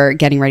when we were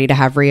getting ready to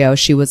have Rio,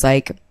 she was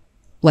like,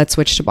 let's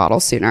switch to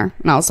bottles sooner.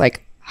 And I was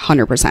like,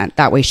 100%.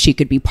 That way she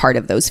could be part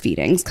of those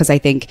feedings. Cause I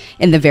think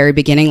in the very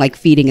beginning, like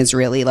feeding is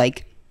really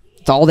like,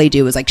 all they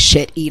do is like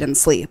shit, eat and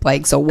sleep.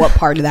 Like, so what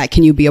part of that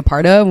can you be a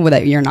part of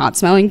that you're not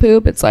smelling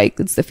poop? It's like,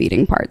 it's the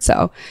feeding part.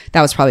 So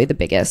that was probably the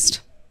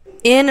biggest.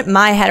 In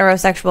my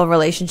heterosexual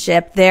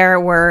relationship, there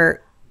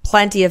were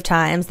plenty of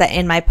times that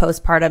in my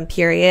postpartum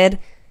period,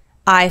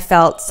 I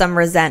felt some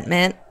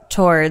resentment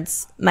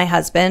towards my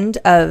husband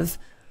of,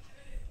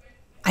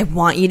 I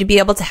want you to be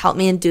able to help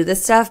me and do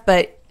this stuff,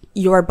 but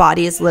your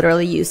body is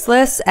literally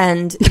useless.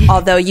 And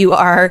although you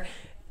are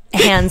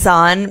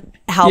hands-on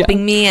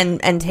helping me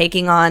and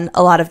taking on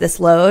a lot of this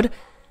load,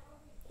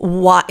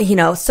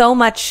 so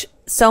much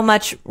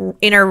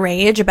inner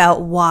rage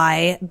about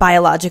why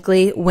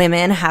biologically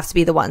women have to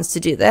be the ones to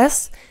do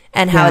this.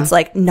 and how it's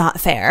like not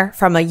fair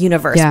from a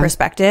universe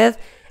perspective.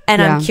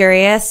 And I'm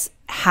curious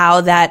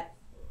how that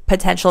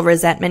potential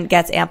resentment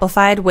gets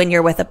amplified when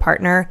you're with a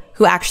partner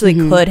who actually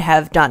could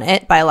have done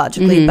it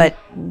biologically but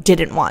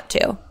didn't want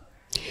to.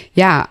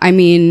 Yeah. I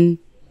mean,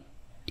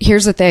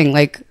 here's the thing.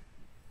 Like,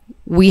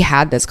 we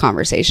had this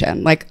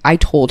conversation. Like, I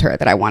told her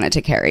that I wanted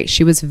to carry.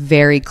 She was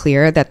very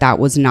clear that that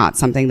was not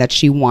something that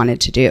she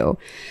wanted to do.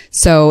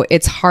 So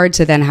it's hard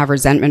to then have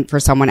resentment for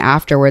someone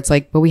afterwards.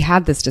 Like, but we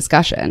had this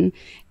discussion.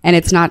 And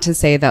it's not to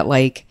say that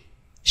like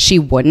she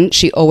wouldn't.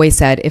 She always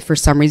said, if for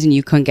some reason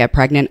you couldn't get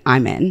pregnant,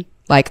 I'm in.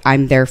 Like,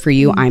 I'm there for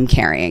you. I'm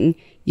carrying.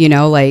 You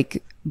know,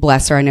 like,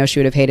 bless her. I know she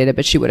would have hated it,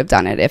 but she would have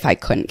done it if I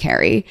couldn't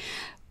carry.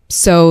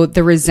 So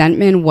the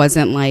resentment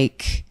wasn't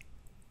like,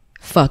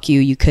 fuck you,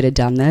 you could have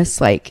done this,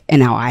 like,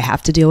 and now I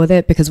have to deal with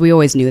it, because we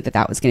always knew that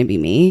that was going to be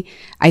me.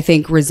 I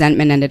think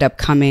resentment ended up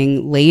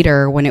coming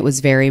later when it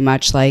was very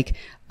much like,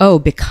 oh,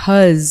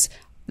 because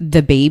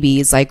the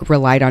babies like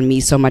relied on me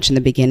so much in the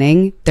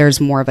beginning,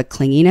 there's more of a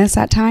clinginess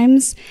at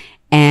times.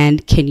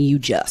 And can you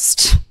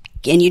just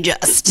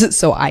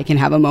so I can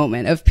have a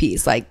moment of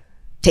peace, like,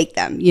 take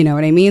them, you know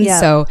what I mean?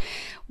 So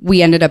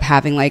we ended up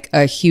having like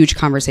a huge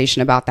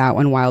conversation about that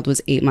when Wild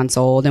was 8 months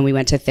old, and we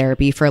went to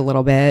therapy for a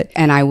little bit.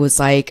 And I was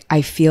like,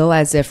 I feel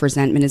as if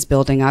resentment is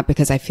building up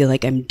because I feel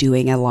like I'm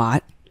doing a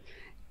lot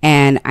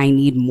and I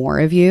need more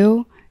of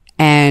you.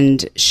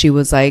 And she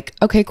was like,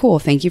 okay, cool.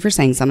 Thank you for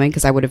saying something,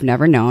 because I would have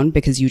never known,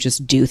 because you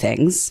just do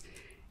things.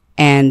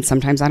 And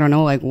sometimes I don't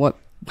know like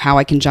how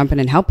I can jump in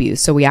and help you.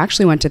 So we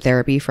actually went to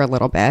therapy for a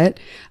little bit.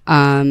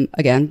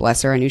 Again,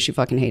 bless her. I knew she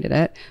fucking hated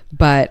it,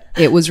 but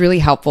it was really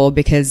helpful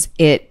because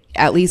it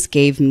at least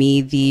gave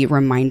me the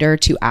reminder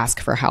to ask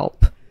for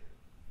help,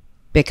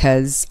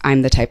 because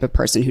I'm the type of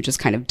person who just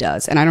kind of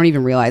does. And I don't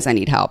even realize I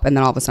need help. And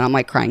then all of a sudden I'm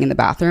like crying in the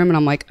bathroom and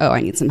I'm like, oh, I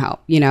need some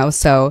help, you know?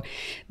 So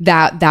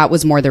that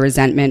was more the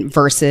resentment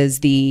versus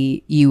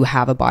the, you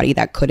have a body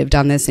that could have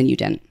done this and you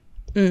didn't.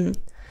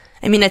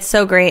 I mean, it's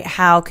so great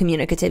how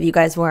communicative you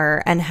guys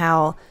were, and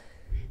how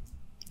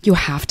you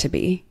have to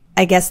be,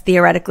 I guess,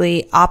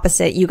 theoretically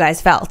opposite you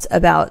guys felt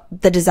about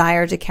the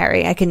desire to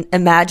carry. I can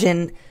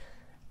imagine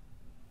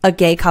a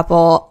gay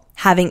couple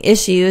having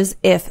issues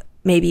if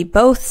maybe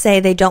both say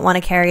they don't want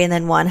to carry and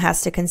then one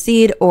has to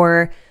concede,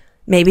 or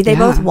maybe they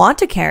both want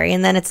to carry,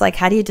 and then it's like,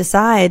 how do you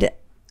decide?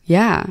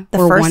 The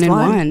or first one and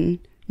one.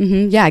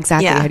 Yeah,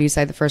 exactly. How do you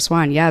decide the first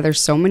one? Yeah, there's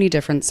so many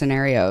different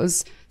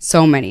scenarios,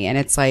 so many. And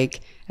it's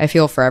like, I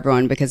feel for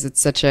everyone, because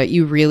it's such a,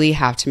 you really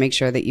have to make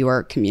sure that you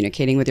are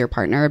communicating with your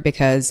partner,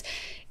 because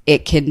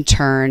it can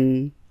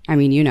turn, I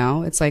mean, you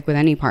know, it's like with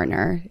any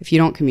partner, if you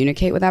don't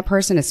communicate with that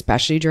person,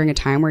 especially during a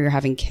time where you're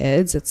having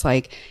kids, it's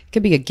like, it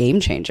could be a game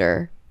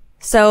changer.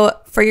 So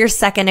for your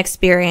second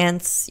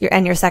experience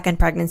and your second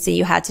pregnancy,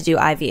 you had to do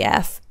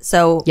IVF.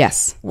 So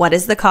yes, what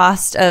is the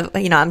cost of,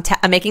 you know,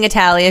 I'm making a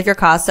tally of your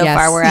costs so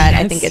far. We're at,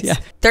 I think it's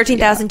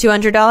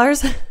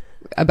 $13,200.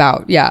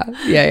 About, yeah.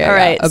 All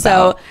right. About.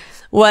 So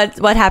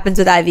what happens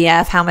with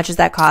IVF? How much does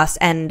that cost?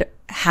 And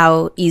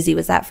how easy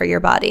was that for your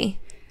body?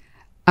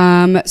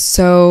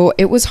 So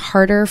it was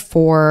harder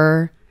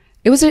for,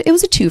 it was a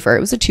twofer. It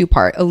was a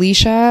two-part.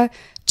 Alicia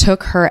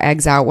took her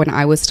eggs out when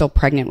I was still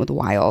pregnant with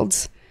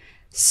Wild.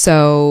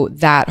 So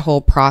that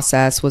whole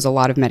process was a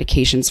lot of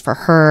medications for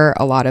her,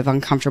 a lot of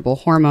uncomfortable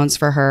hormones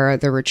for her,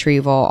 the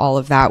retrieval, all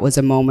of that was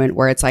a moment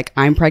where it's like,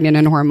 I'm pregnant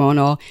and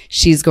hormonal.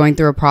 She's going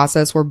through a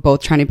process. We're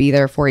both trying to be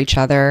there for each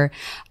other.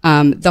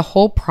 The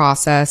whole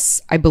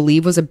process, I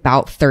believe, was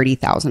about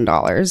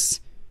 $30,000.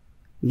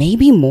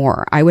 Maybe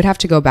more. I would have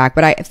to go back,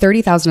 but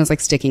 30,000 is like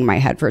sticking in my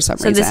head for some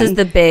reason. So this is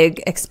the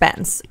big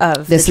expense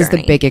of this is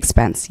the big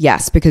expense.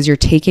 Yes, because you're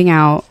taking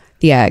out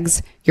the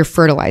eggs, you're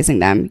fertilizing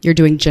them, you're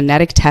doing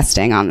genetic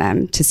testing on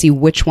them to see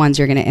which ones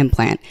you're going to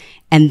implant,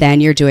 and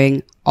then you're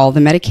doing all the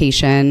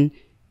medication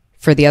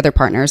for the other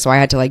partner. So I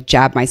had to like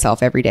jab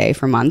myself every day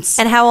for months.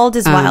 And how old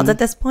is Wild at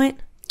this point?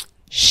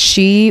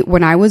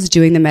 When I was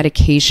doing the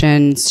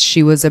medications,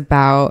 she was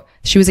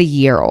a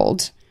year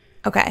old.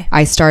 Okay.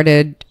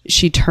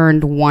 She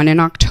turned 1 in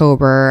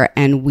October,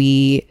 and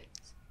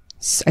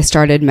I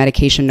started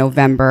medication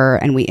November,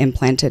 and we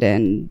implanted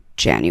in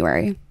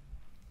January.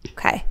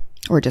 Okay.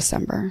 Or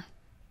December.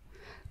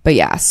 But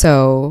yeah,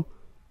 so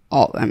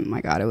oh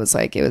my God, it was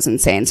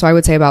insane. So I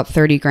would say about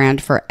 30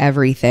 grand for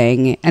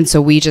everything. And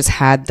so we just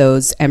had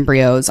those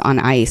embryos on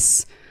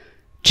ice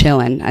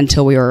chilling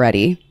until we were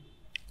ready.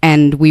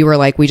 And we were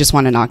like, we just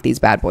want to knock these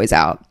bad boys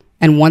out.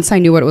 And once I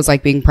knew what it was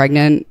like being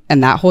pregnant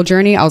and that whole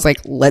journey, I was like,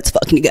 let's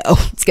fucking go.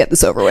 Let's get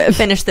this over with.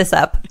 Finish this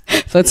up.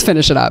 Let's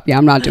finish it up. Yeah,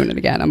 I'm not doing it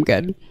again. I'm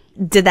good.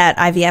 Did that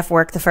IVF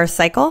work the first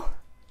cycle?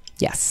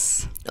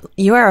 Yes.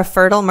 You are a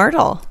fertile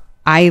myrtle.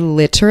 I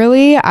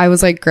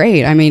was like,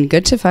 great. I mean,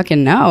 good to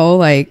fucking know.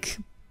 Like,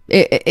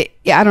 I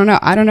don't know.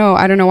 I don't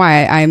know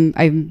why.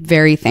 I'm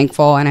very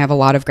thankful, and I have a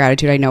lot of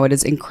gratitude. I know it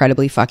is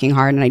incredibly fucking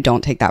hard, and I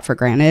don't take that for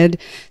granted.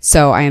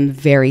 So I am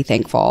very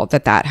thankful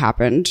that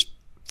happened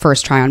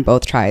first try on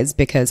both tries,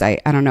 because I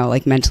don't know,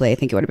 like mentally, I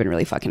think it would have been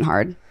really fucking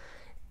hard.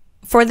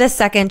 For this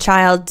second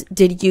child,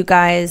 did you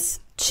guys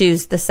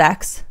choose the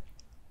sex?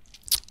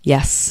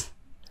 Yes,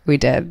 we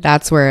did.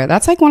 That's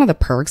like one of the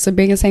perks of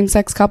being a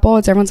same-sex couple.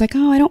 It's everyone's like,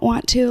 oh, I don't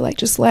want to, like,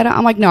 just let it.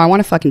 I'm like, no, I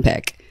want to fucking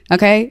pick.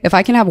 Okay, if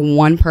I can have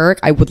one perk,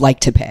 I would like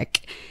to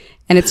pick.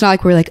 And it's not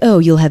like we're like, oh,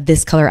 you'll have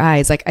this color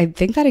eyes. Like, I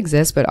think that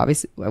exists, but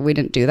obviously we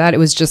didn't do that. It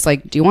was just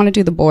like, do you want to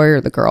do the boy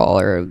or the girl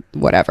or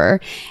whatever?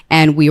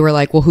 And we were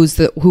like, well,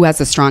 who has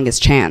the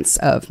strongest chance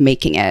of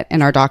making it?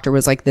 And our doctor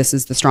was like, this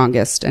is the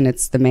strongest, and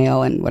it's the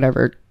male, and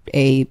whatever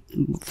a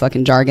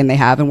fucking jargon they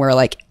have. And we're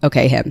like,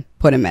 okay,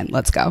 put him in.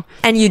 Let's go.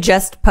 And you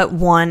just put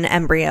one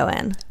embryo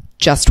in?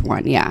 Just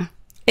one, yeah.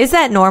 Is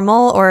that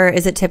normal, or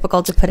is it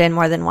typical to put in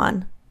more than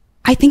one?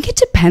 I think it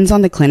depends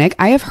on the clinic.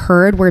 I have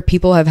heard where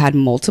people have had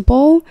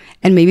multiple,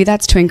 and maybe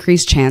that's to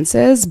increase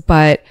chances,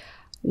 but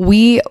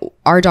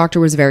our doctor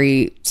was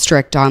very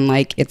strict on,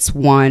 like, it's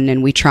one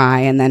and we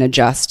try and then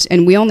adjust.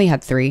 And we only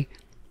had 3.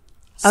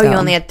 Oh, you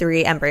only had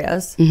 3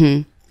 embryos?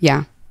 Mm-hmm.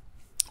 Yeah.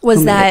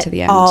 Was that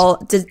all?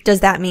 Does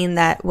that mean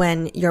that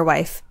when your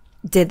wife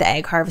did the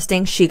egg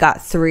harvesting, she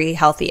got 3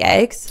 healthy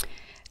eggs?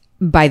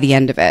 By the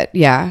end of it,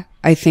 yeah.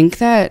 I think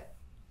that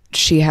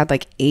she had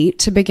like 8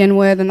 to begin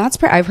with, and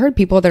I've heard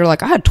people that are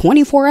like, I had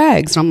 24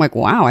 eggs, and I'm like,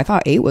 wow, I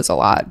thought 8 was a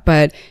lot,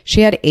 but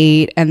she had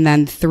 8, and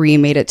then 3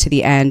 made it to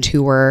the end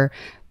who were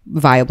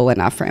viable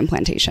enough for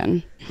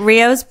implantation.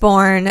 Rio's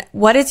born.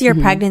 What is your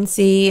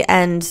pregnancy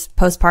and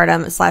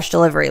postpartum /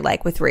 delivery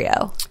like with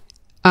Rio?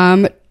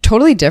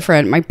 Totally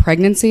different. My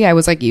pregnancy, I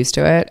was like used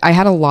to it. I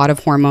had a lot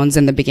of hormones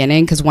in the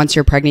beginning because once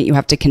you're pregnant, you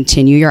have to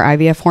continue your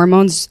IVF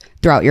hormones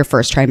throughout your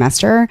first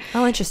trimester.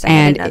 Oh, interesting. And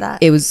I didn't know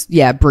that. It was,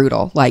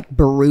 brutal. Like,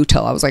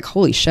 brutal. I was like,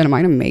 holy shit, am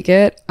I going to make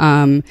it?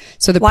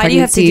 So the Why do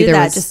you have to pregnancy, do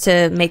that? Just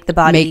to make the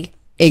body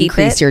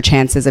increase your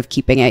chances of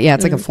keeping it. Yeah,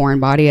 it's like a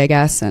foreign body, I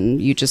guess,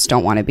 and you just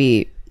don't want to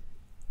be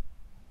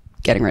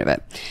getting rid of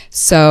it.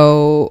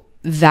 So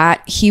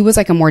that he was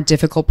like a more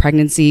difficult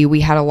pregnancy. We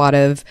had a lot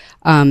of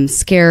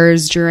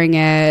scares during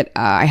it.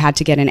 I had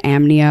to get an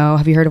amnio.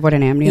 Have you heard of what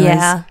an amnio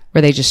is?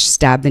 Where they just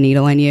stab the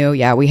needle in you.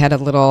 Yeah, we had a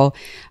little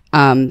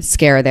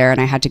scare there, and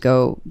I had to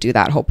go do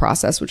that whole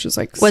process, which was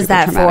like super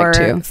traumatic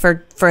too.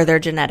 For further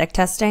genetic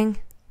testing?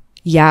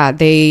 Yeah,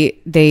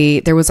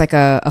 there was like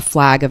a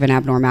flag of an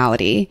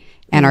abnormality.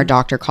 And our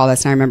doctor called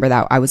us, and I remember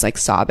that I was like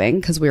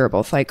sobbing because we were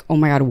both like, oh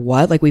my God,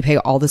 what? Like, we pay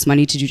all this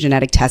money to do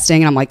genetic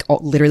testing. And I'm like,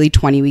 literally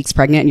 20 weeks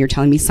pregnant, and you're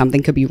telling me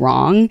something could be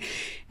wrong.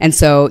 And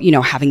so,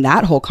 having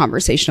that whole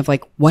conversation of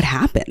like, what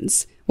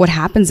happens? What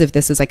happens if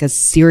this is like a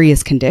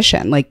serious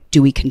condition? Like,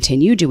 do we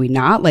continue? Do we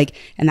not? Like,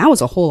 and that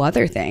was a whole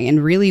other thing.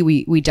 And really,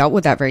 we dealt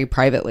with that very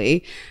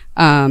privately.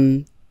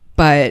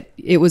 But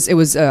it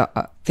was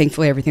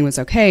thankfully everything was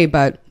okay,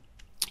 but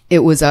it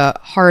was a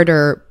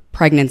harder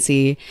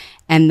pregnancy.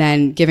 And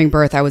then giving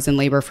birth, I was in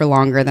labor for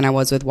longer than I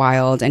was with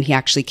Wild. And he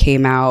actually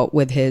came out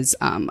with his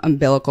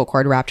umbilical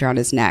cord wrapped around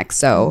his neck.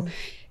 So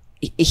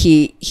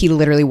he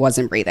literally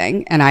wasn't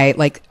breathing. And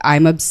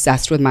I'm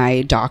obsessed with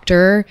my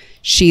doctor.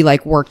 She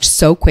like worked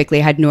so quickly.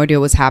 I had no idea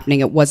what was happening.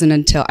 It wasn't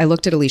until I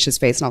looked at Alicia's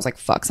face and I was like,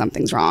 fuck,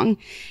 something's wrong.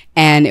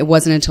 And it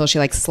wasn't until she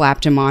like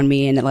slapped him on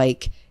me, and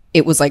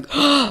it was like,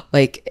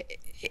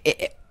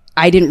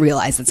 I didn't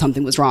realize that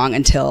something was wrong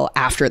until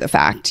after the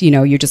fact.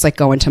 You just like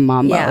go into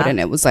mom mode, and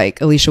it was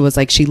like, Alicia was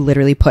like, she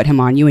literally put him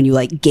on you and you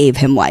like gave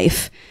him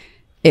life.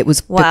 It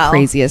was the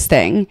craziest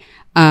thing.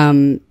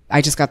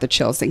 I just got the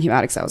chills thinking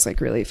about it because I was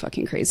like really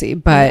fucking crazy.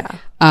 But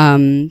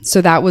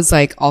so that was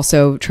like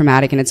also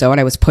traumatic in its own.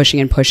 I was pushing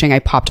and pushing. I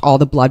popped all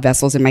the blood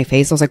vessels in my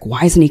face. I was like,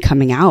 why isn't he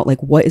coming out?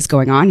 Like, what is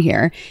going on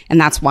here? And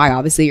that's why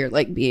obviously you're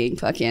like being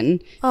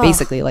fucking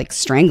basically like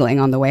strangling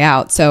on the way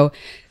out. So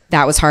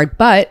that was hard.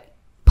 But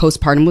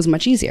postpartum was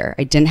much easier.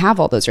 I didn't have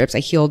all those rips. I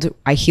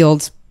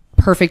healed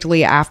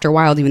perfectly after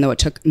Wild, even though it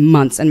took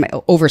months and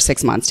over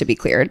 6 months to be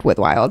cleared with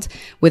Wild.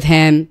 With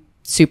him,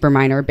 super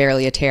minor,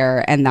 barely a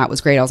tear, and that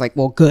was great. I was like,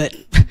 well, good,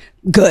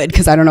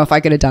 because I don't know if I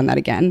could have done that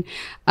again.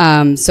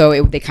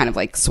 So they kind of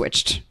like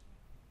switched,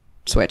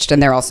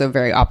 and they're also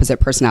very opposite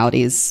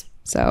personalities.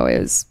 So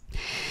it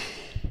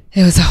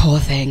was a whole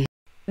thing.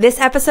 This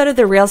episode of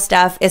The Real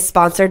Stuff is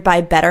sponsored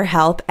by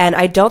BetterHelp, and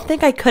I don't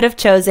think I could have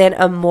chosen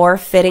a more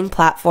fitting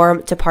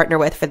platform to partner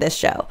with for this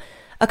show.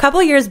 A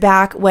couple years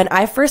back, when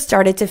I first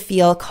started to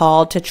feel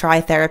called to try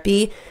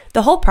therapy,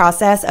 the whole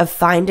process of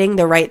finding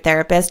the right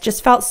therapist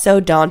just felt so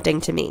daunting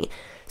to me.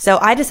 So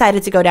I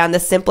decided to go down the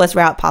simplest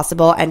route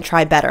possible and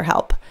try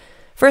BetterHelp.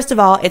 First of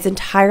all, it's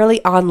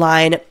entirely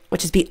online,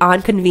 which is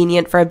beyond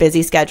convenient for a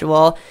busy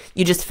schedule.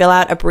 You just fill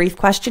out a brief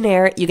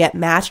questionnaire, you get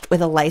matched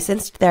with a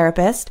licensed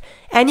therapist,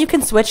 and you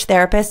can switch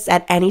therapists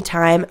at any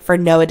time for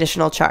no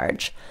additional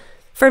charge.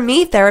 For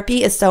me,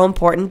 therapy is so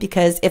important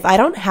because if I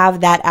don't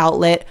have that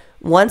outlet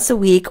once a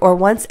week or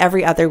once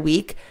every other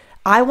week,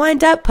 I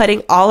wind up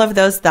putting all of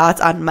those thoughts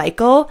on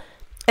Michael,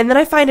 and then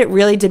I find it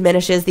really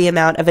diminishes the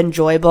amount of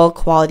enjoyable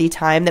quality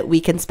time that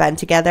we can spend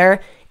together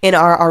in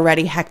our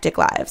already hectic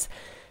lives.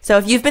 So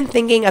if you've been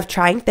thinking of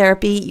trying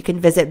therapy, you can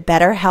visit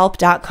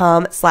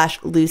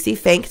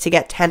betterhelp.com/LucieFink to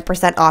get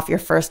 10% off your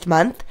first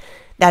month.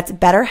 That's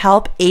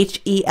BetterHelp,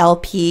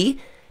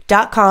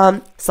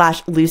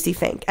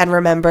 HELP.com/LucieFink. And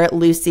remember,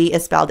 Lucie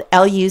is spelled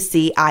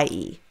Lucie.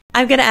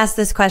 I'm going to ask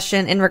this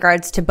question in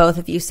regards to both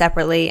of you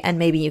separately, and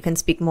maybe you can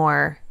speak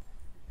more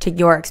to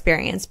your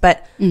experience.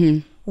 But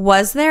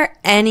was there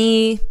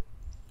any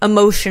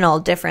emotional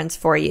difference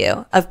for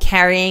you of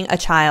carrying a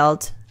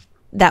child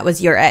that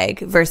was your egg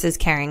versus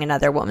carrying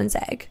another woman's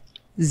egg?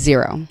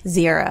 Zero.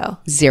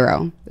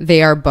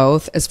 They are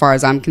both, as far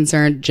as I'm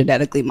concerned,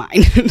 genetically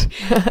mine.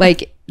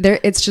 Like,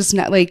 it's just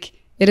not like,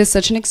 it is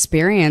such an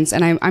experience.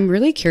 And I'm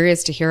really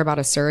curious to hear about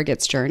a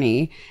surrogate's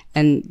journey.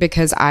 And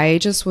because I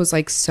just was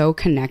like so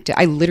connected.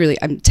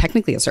 I'm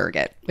technically a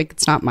surrogate. Like,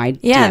 it's not my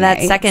DNA.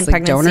 That second it's like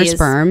pregnancy donor is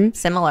sperm.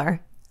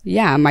 Similar.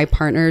 Yeah, my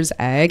partner's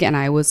egg. And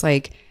I was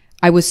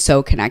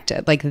so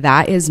connected. Like,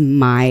 that is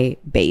my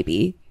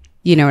baby.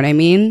 You know what I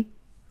mean?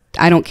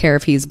 I don't care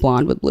if he's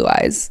blonde with blue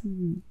eyes.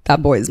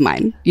 That boy is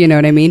mine. You know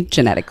what I mean?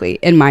 Genetically,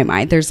 in my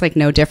mind, there's like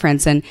no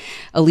difference. And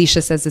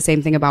Alicia says the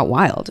same thing about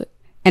Wild.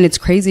 And it's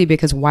crazy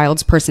because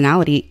Wild's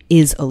personality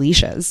is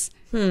Alicia's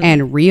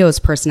and Rio's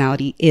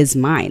personality is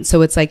mine.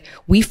 So it's like,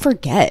 we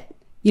forget,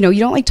 you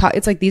don't like talk.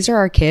 It's like, these are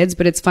our kids,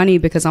 but it's funny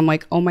because I'm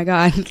like, oh my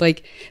God,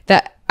 like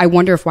that. I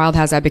wonder if Wild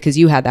has that because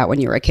you had that when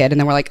you were a kid. And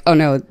then we're like, oh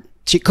no,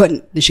 she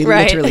couldn't. She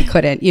literally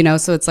couldn't,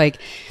 So it's like,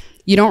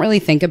 you don't really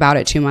think about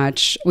it too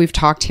much. We've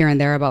talked here and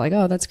there about like,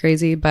 oh, that's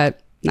crazy.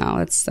 But no,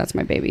 that's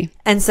my baby.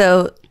 And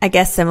so I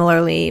guess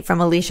similarly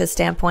from Alicia's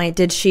standpoint,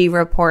 did she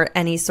report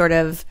any sort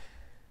of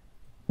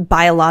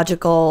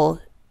biological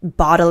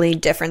bodily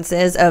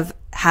differences of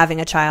having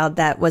a child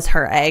that was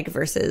her egg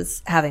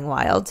versus having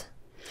Wild?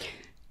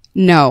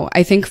 No,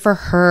 I think for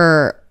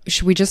her,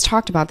 we just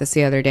talked about this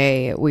the other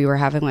day. We were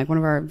having like one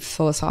of our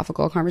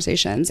philosophical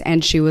conversations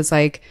and she was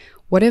like,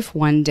 what if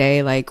one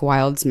day like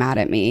Wild's mad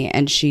at me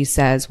and she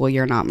says, well,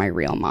 you're not my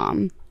real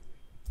mom?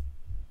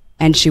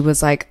 And she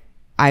was like,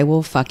 I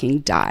will fucking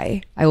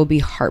die. I will be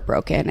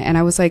heartbroken. And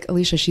I was like,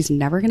 Alicia, she's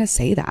never going to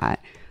say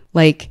that.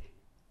 Like,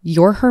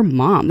 you're her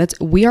mom.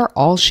 We are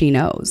all she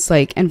knows.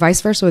 Like, and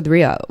vice versa with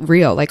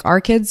Rio, like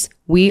our kids,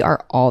 we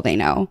are all they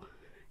know.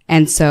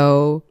 And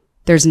so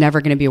there's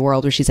never going to be a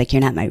world where she's like,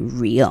 you're not my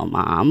real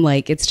mom.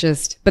 Like, it's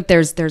just, but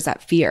there's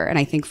that fear. And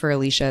I think for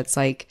Alicia, it's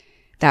like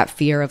that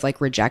fear of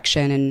like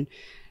rejection and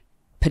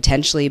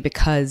potentially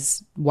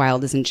because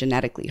Wild isn't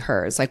genetically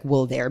hers, like,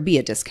 will there be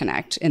a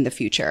disconnect in the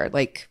future?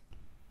 Like,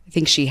 I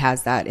think she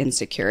has that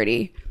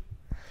insecurity.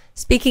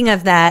 Speaking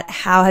of that,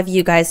 how have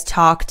you guys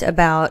talked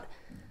about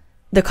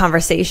the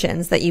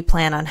conversations that you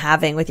plan on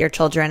having with your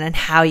children and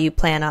how you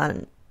plan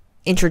on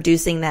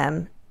introducing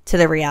them to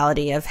the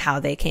reality of how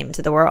they came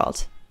into the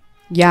world?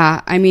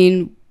 Yeah, I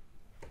mean,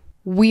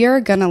 we are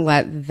going to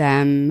let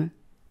them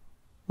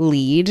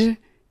lead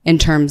in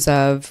terms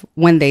of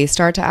when they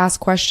start to ask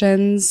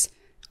questions,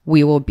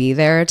 we will be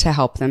there to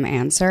help them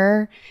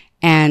answer.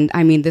 And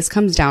I mean, this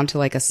comes down to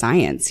like a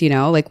science,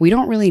 like we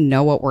don't really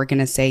know what we're going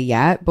to say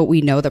yet, but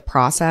we know the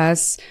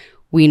process.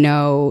 We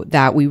know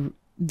that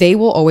they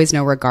will always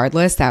know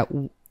regardless that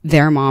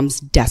their moms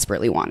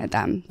desperately wanted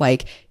them.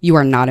 Like, you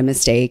are not a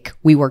mistake.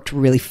 We worked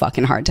really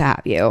fucking hard to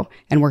have you.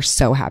 And we're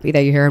so happy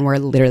that you're here and we're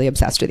literally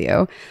obsessed with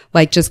you.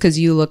 Like, just because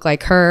you look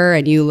like her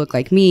and you look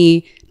like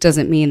me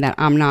doesn't mean that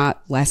I'm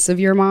not less of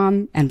your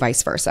mom and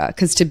vice versa.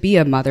 Because to be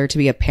a mother, to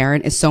be a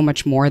parent is so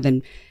much more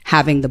than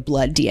having the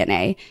blood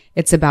DNA.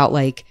 It's about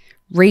like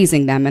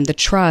raising them and the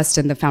trust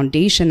and the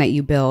foundation that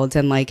you build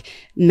and like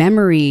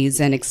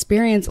memories and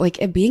experience.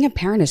 Like, being a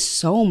parent is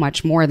so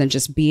much more than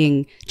just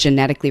being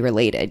genetically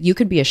related. You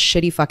could be a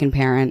shitty fucking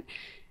parent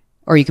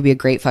or you could be a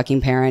great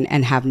fucking parent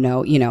and have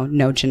no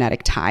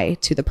genetic tie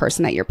to the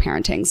person that you're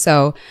parenting.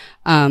 So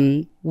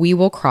we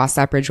will cross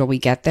that bridge when we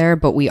get there,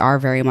 but we are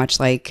very much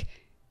like,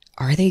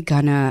 are they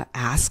gonna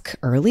ask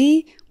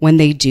early? When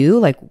they do,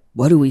 like,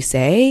 what do we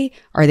say?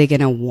 Are they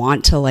gonna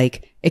want to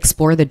like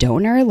explore the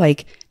donor?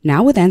 Like,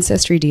 now with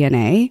Ancestry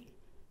DNA,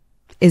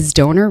 is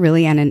donor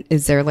really,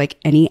 is there like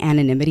any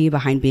anonymity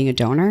behind being a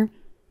donor?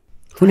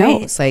 Who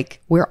knows?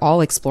 Like, we're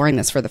all exploring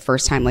this for the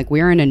first time. Like,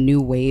 we're in a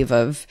new wave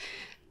of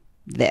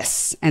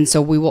this. And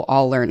so we will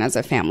all learn as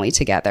a family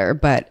together.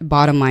 But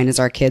bottom line is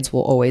our kids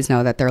will always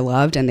know that they're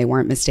loved and they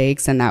weren't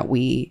mistakes and that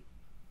we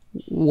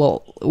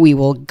will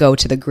go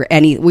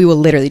to we will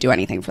literally do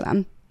anything for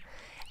them.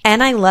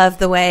 And I love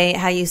the way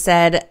how you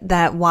said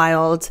that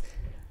Wild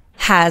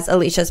has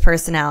Alicia's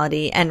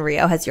personality and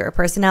Rio has your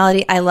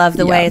personality. I love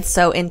the way it's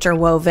so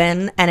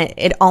interwoven and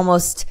it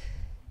almost,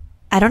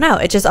 I don't know,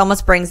 it just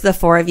almost brings the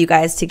four of you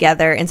guys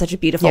together in such a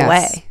beautiful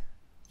way.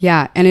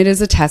 Yeah. And it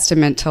is a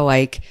testament to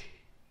like,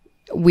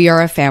 we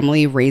are a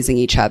family raising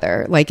each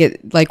other.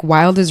 Like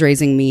Wild is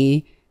raising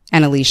me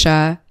and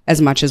Alicia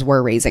as much as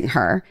we're raising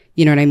her.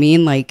 You know what I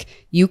mean? Like,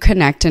 you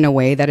connect in a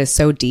way that is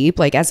so deep.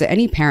 Like, as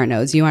any parent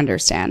knows, you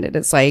understand it.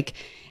 It's like,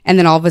 and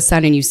then all of a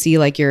sudden you see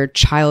like your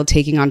child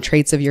taking on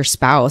traits of your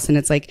spouse. And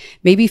it's like,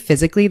 maybe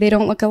physically they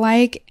don't look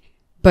alike,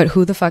 but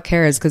who the fuck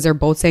cares? Because they're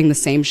both saying the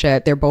same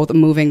shit. They're both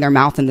moving their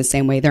mouth in the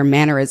same way, their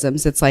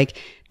mannerisms. It's like,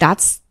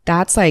 that's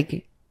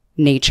like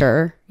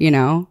nature,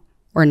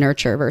 or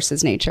nurture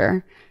versus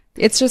nature.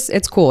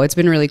 It's cool. It's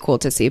been really cool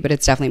to see, but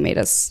it's definitely made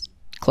us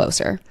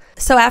closer.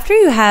 So after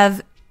you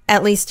have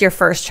at least your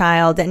first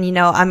child, and, you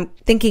know, I'm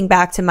thinking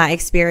back to my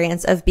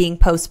experience of being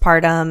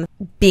postpartum,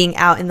 being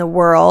out in the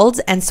world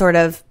and sort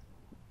of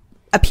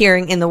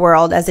appearing in the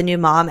world as a new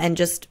mom and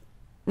just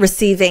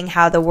receiving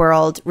how the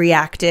world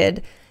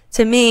reacted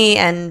to me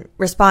and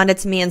responded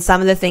to me, and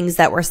some of the things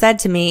that were said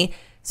to me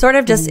sort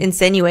of just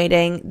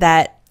insinuating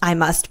that I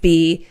must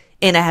be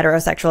in a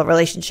heterosexual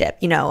relationship.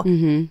 You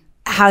know,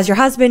 how's your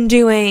husband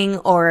doing?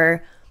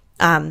 Or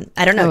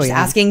I don't know,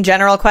 asking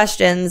general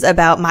questions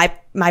about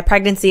my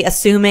pregnancy,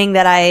 assuming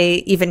that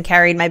I even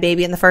carried my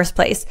baby in the first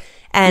place.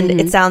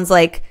 And it sounds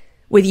like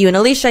with you and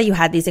Alicia, you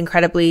had these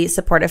incredibly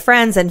supportive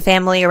friends and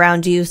family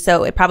around you,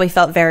 so it probably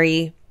felt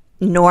very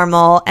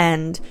normal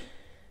and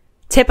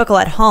typical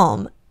at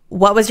home.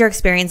 What was your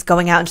experience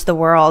going out into the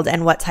world,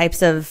 and what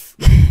types of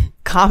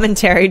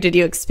commentary did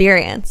you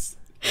experience?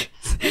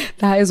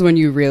 That is when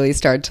you really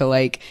start to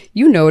like,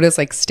 you notice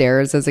like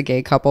stares as a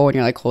gay couple when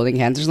you're like holding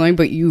hands or something,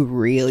 but you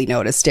really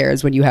notice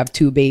stares when you have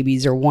 2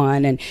 babies or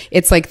 1. And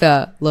it's like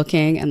the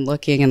looking and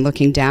looking and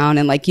looking down,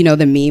 and like, you know,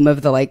 the meme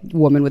of the like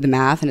woman with the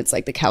math, and it's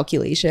like the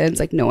calculations,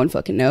 like no one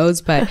fucking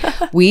knows. But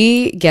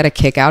we get a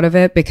kick out of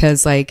it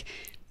because like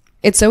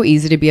it's so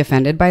easy to be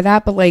offended by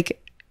that. But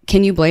like,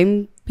 can you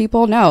blame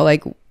people? No,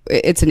 like,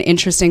 it's an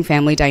interesting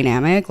family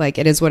dynamic. Like,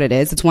 it is what it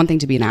is. It's one thing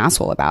to be an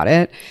asshole about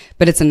it,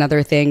 but it's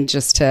another thing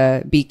just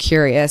to be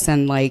curious.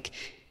 And like,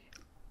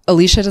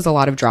 Alicia does a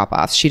lot of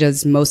drop-offs. She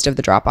does most of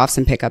the drop-offs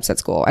and pickups at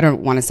school. I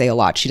don't want to say a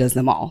lot. She does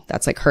them all.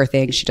 That's like her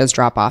thing. She does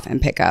drop-off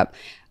and pickup.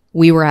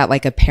 We were at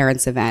like a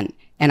parents event,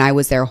 and I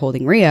was there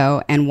holding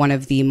Rio, and one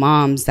of the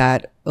moms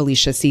that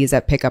Alicia sees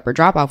at pickup or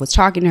drop-off was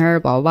talking to her,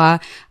 blah, blah,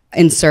 blah.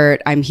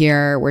 Insert, I'm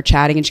here, we're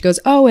chatting, and she goes,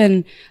 oh,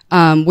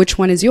 and which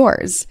one is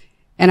yours?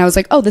 And I was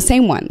like, oh, the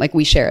same one. Like,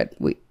 we share it.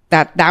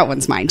 That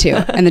one's mine too.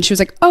 And then she was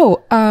like,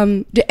 oh,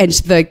 and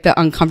she, like the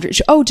uncomfortable,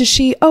 oh, does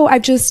she, oh, I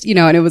just, you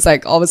know, and it was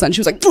like, all of a sudden she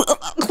was like,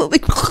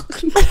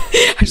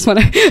 I just want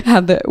to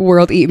have the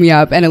world eat me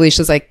up. And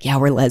Alicia's like, yeah,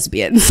 we're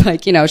lesbians.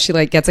 Like, you know, she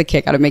like gets a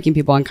kick out of making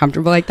people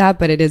uncomfortable like that.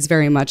 But it is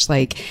very much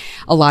like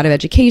a lot of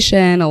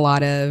education, a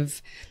lot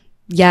of,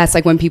 yes,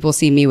 like when people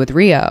see me with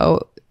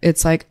Rio,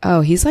 it's like,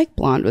 oh, he's like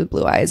blonde with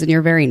blue eyes, and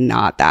you're very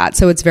not that.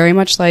 So it's very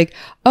much like,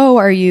 oh,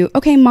 are you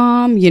okay,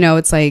 mom? You know,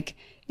 it's like,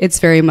 it's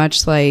very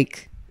much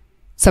like,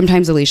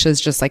 sometimes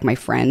Alicia's just like my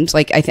friend.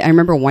 Like, I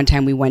remember one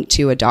time we went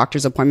to a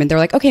doctor's appointment. They're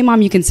like, okay,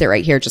 mom, you can sit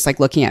right here, just like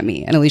looking at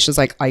me. And Alicia's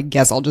like, I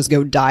guess I'll just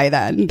go die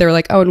then. They're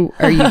like, oh, and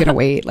are you going to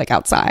wait like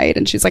outside?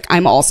 And she's like,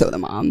 I'm also the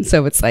mom.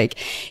 So it's like,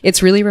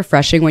 it's really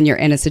refreshing when you're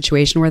in a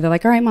situation where they're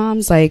like, all right,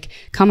 moms, like,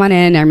 come on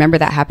in. I remember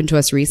that happened to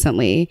us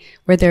recently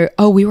where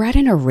we were at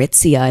an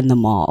Aritzia in the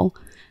mall,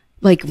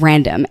 like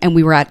random. And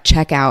we were at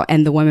checkout,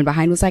 and the woman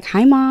behind was like,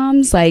 hi,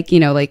 moms. Like, you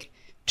know, like,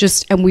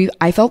 just, and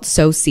I felt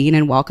so seen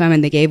and welcome,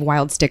 and they gave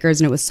wild stickers,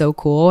 and it was so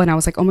cool. And I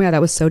was like, oh my God,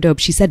 that was so dope.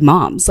 She said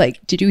moms.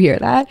 Like, did you hear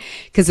that?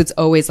 Because it's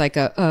always like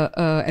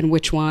and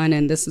which one,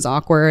 and this is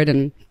awkward,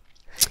 and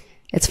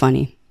it's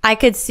funny. I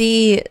could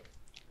see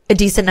a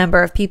decent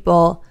number of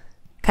people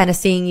kind of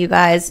seeing you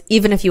guys,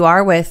 even if you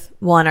are with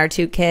 1 or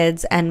 2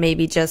 kids, and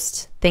maybe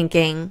just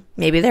thinking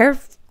maybe they're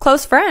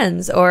close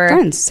friends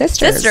or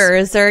sisters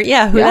or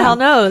who the hell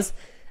knows?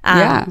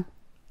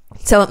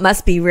 So it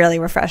must be really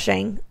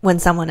refreshing when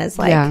someone is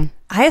like,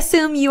 I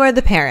assume you are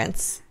the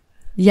parents.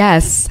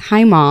 Yes.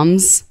 Hi,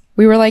 moms.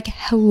 We were like,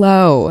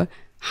 hello.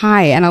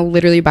 Hi. And I'll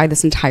literally buy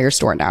this entire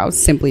store now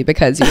simply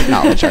because you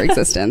acknowledge our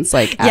existence.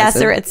 Like,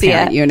 yes,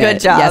 Aritzia. Good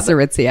job. Yes,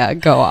 Aritzia.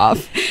 Go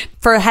off.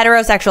 For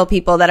heterosexual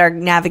people that are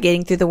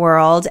navigating through the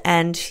world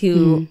and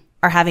who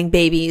are having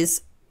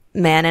babies,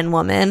 man and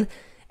woman,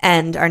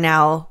 and are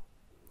now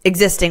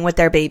existing with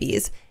their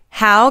babies,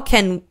 how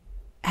can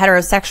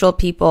heterosexual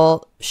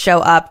people show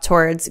up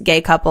towards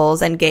gay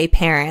couples and gay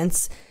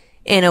parents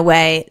in a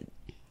way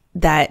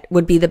that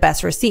would be the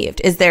best received?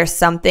 Is there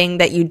something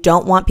that you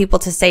don't want people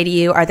to say to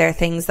you? Are there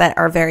things that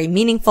are very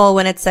meaningful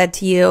when it's said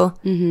to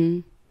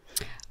you?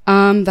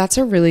 That's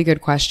a really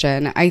good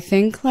question. I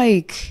think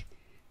like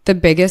the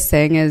biggest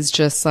thing is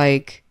just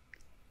like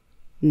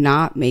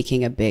not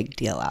making a big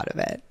deal out of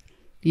it.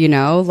 You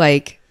know,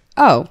 like,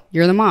 oh,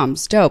 you're the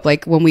moms. Dope.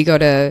 Like when we go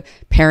to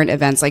parent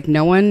events, like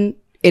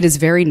it is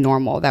very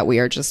normal that we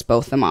are just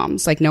both the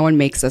moms. Like no one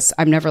makes us,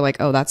 I'm never like,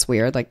 oh, that's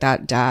weird. Like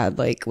that dad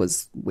like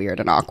was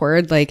weird and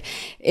awkward. Like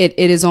it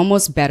is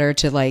almost better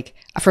to like,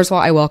 first of all,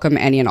 I welcome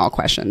any and all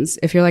questions.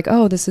 If you're like,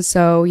 oh, this is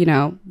so, you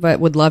know, but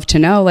would love to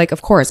know, like,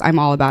 of course, I'm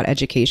all about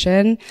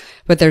education,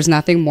 but there's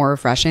nothing more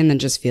refreshing than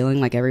just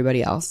feeling like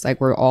everybody else. Like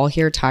we're all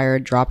here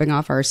tired, dropping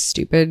off our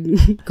stupid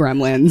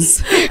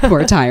gremlins who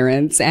are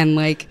tyrants, and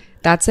like,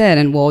 that's it.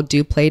 And we'll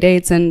do play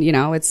dates, and you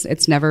know,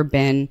 it's never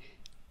been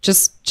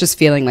just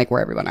feeling like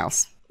we're everyone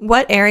else.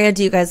 What area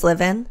do you guys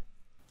live in?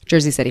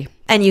 Jersey City.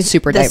 And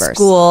super diverse. The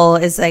school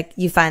is like,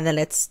 you find that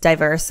it's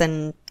diverse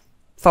and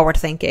forward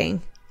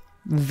thinking.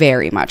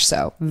 Very much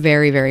so.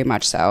 Very, very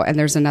much so. And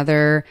there's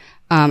another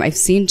I've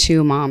seen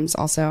 2 moms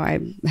also. I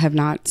have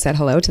not said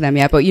hello to them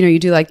yet, but you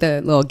do like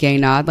the little gay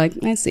nod, like,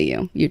 I see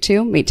you. You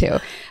too? Me too.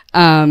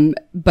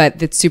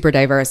 But it's super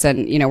diverse,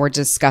 and we're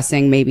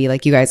discussing maybe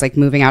like you guys like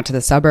moving out to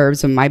the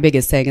suburbs. And my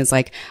biggest thing is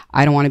like,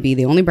 I don't want to be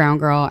the only brown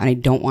girl, and I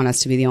don't want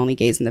us to be the only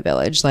gays in the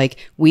village. Like,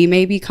 we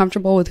may be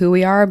comfortable with who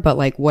we are, but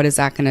like, what is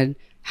that gonna,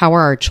 how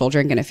are our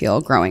children gonna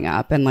feel growing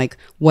up? And like,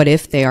 what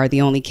if they are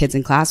the only kids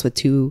in class with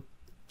 2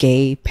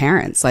 gay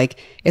parents? Like,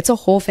 it's a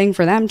whole thing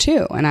for them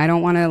too, and I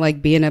don't want to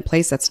like be in a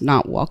place that's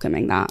not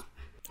welcoming that.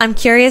 I'm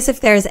curious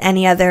if there's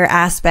any other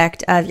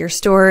aspect of your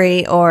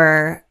story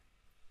or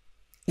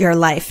your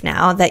life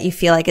now that you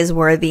feel like is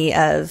worthy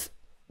of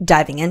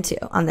diving into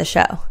on the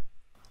show.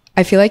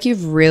 I feel like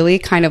you've really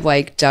kind of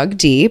like dug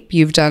deep.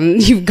 You've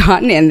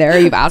gotten in there.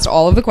 You've asked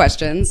all of the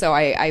questions. So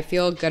I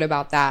feel good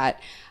about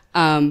that.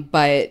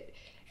 But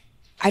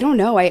I don't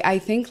know. I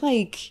think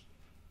like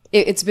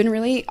it's been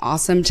really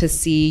awesome to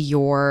see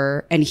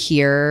and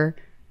hear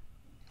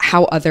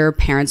how other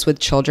parents with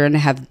children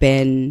have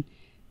been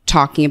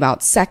talking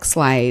about sex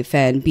life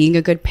and being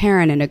a good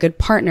parent and a good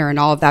partner and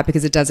all of that,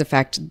 because it does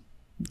affect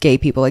gay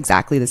people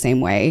exactly the same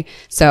way.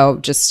 So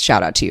just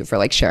shout out to you for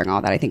like sharing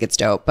all that. I think it's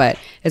dope. But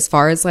as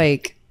far as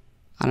like,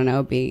 I don't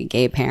know, being a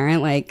gay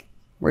parent, like,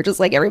 we're just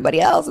like everybody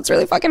else. It's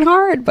really fucking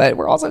hard, but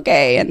we're also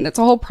gay, and it's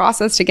a whole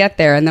process to get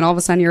there. And then all of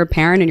a sudden you're a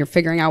parent and you're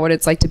figuring out what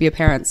it's like to be a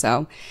parent.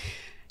 So,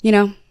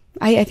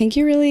 I think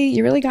you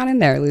really got in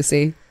there,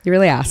 Lucie. You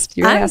really asked.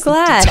 I'm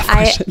glad.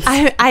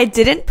 I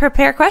didn't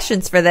prepare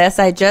questions for this.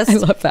 I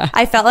love that.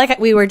 I felt like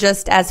we were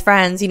just as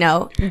friends,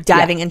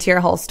 diving into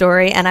your whole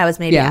story, and I was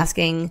maybe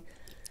asking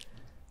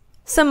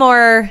some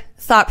more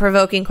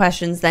thought-provoking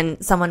questions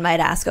than someone might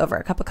ask over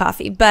a cup of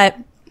coffee. But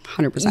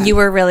 100%. You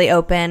were really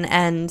open,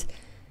 and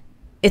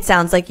it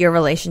sounds like your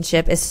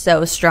relationship is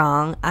so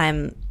strong.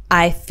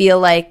 I feel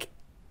like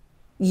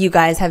you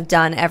guys have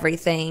done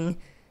everything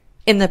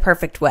in the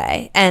perfect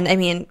way. And I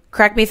mean,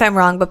 correct me if I'm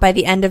wrong, but by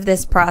the end of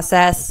this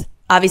process,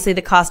 obviously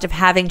the cost of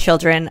having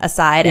children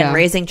aside and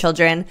raising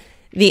children,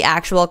 the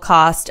actual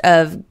cost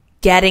of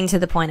getting to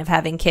the point of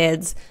having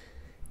kids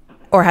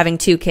or having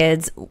 2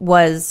 kids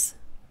was,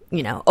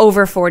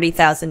 over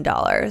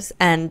 $40,000.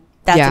 And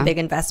that's a big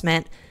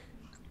investment.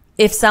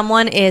 If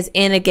someone is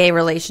in a gay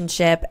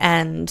relationship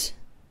and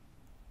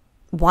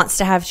wants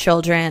to have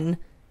children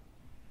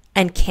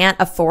and can't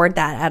afford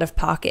that out of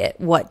pocket,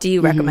 what do you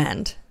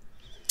recommend?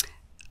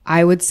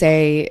 I would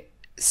say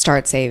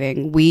start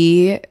saving.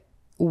 We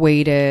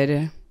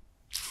waited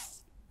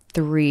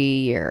 3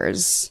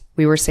 years.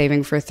 We were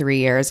saving for 3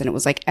 years, and it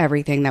was like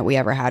everything that we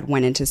ever had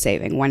went into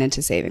saving.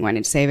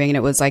 And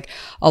it was like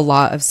a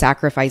lot of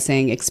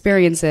sacrificing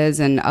experiences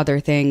and other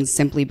things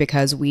simply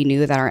because we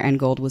knew that our end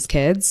goal was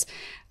kids.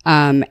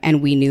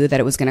 And we knew that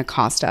it was going to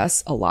cost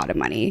us a lot of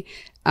money.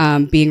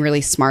 Being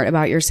really smart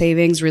about your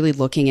savings, really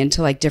looking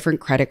into like different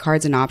credit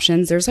cards and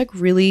options. There's like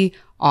really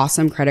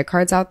awesome credit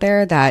cards out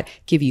there that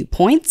give you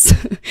points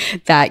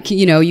that,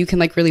 you can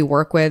like really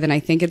work with. And I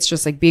think it's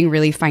just like being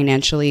really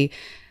financially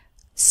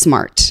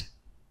smart,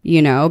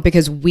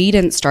 because we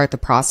didn't start the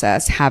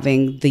process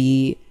having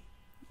the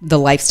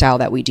lifestyle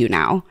that we do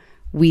now.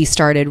 We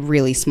started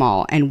really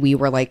small, and we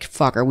were like,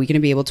 fuck, are we going to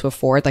be able to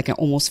afford like an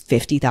almost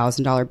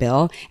 $50,000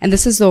 bill? And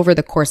this is over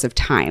the course of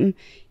time,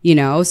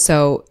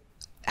 so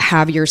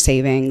have your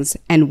savings.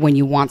 And when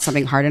you want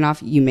something hard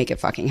enough, you make it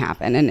fucking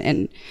happen.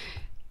 And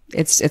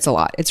it's a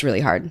lot. It's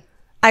really hard.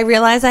 I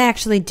realize I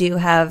actually do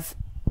have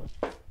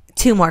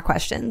 2 more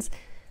questions.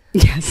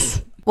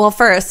 Yes. Well,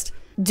 first,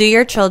 do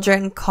your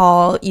children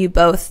call you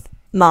both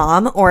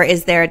mom, or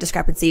is there a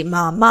discrepancy?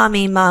 Mom,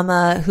 mommy,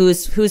 mama,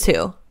 who's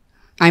who?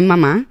 I'm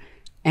mama,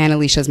 and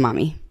Alicia's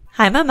mommy.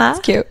 Hi, mama.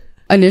 It's cute.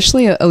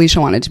 Initially, Alicia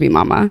wanted to be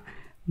mama,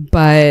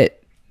 but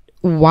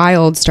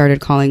Wild started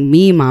calling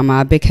me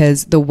mama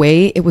because the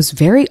way it was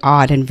very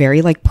odd and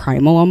very like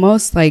primal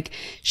almost. Like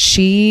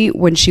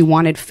when she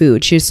wanted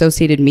food, she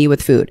associated me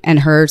with food,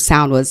 and her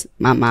sound was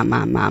ma ma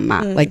ma ma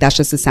ma. Like that's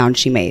just the sound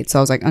she made. So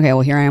I was like, okay,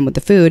 well here I am with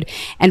the food.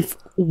 And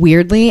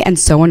weirdly and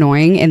so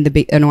annoying, and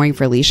annoying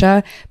for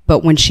Alicia,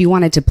 but when she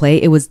wanted to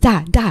play, it was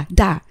da da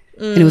da,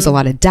 and it was a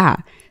lot of da.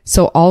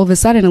 So all of a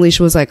sudden,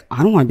 Alicia was like,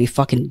 I don't want to be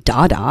fucking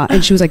Dada.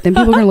 And she was like, then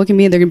people are going to look at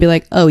me and they're going to be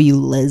like, oh, you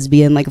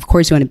lesbian. Like, of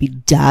course you want to be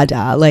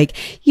Dada. Like,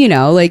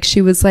 like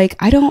she was like,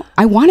 I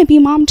want to be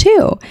mom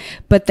too.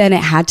 But then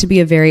it had to be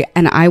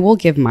and I will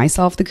give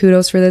myself the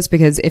kudos for this,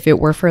 because if it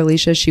were for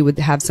Alicia, she would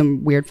have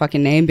some weird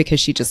fucking name, because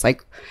she was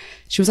like,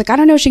 I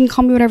don't know, she can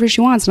call me whatever she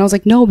wants. And I was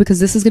like, no, because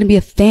this is going to be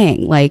a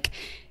thing. Like,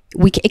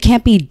 it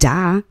can't be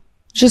Da.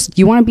 Just,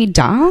 you want to be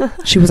Da?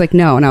 She was like,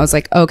 no. And I was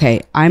like, okay,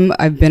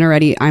 I've been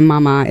already, I'm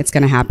mama. It's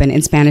going to happen.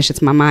 In Spanish,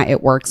 it's mama.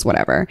 It works,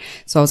 whatever.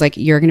 So I was like,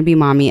 you're going to be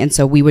mommy. And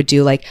so we would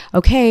do like,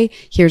 okay,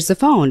 here's the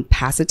phone.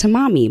 Pass it to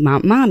mommy,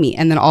 mommy.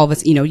 And then all of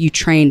us, you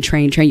train.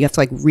 You have to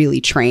like really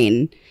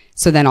train.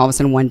 So then all of a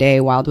sudden one day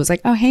Wild was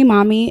like, oh, hey,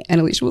 mommy. And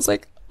Alicia was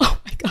like, oh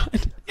my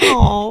God.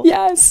 Oh,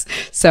 yes.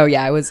 So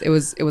yeah, it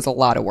was a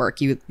lot of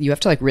work. You have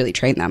to like really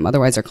train them.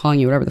 Otherwise they're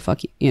calling you whatever the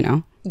fuck,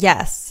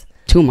 Yes.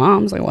 2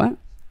 moms. Like what?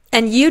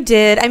 And you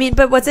did. I mean,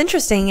 but what's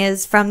interesting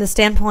is from the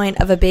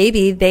standpoint of a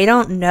baby, they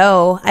don't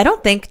know. I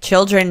don't think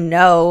children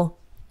know.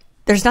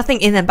 There's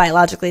nothing in them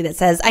biologically that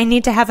says, I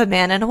need to have a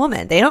man and a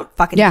woman. They don't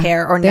fucking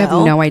care or know. They have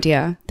no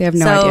idea. They have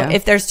no idea. So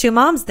if there's two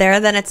moms there,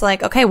 then it's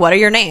like, okay, what are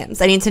your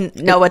names? I need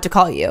to know what to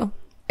call you.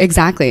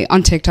 Exactly.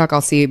 On TikTok,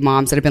 I'll see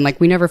moms that have been like,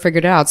 we never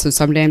figured it out. So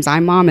sometimes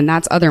I'm mom and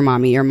that's other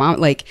mommy or mom,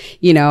 like,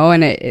 you know,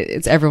 and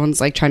it's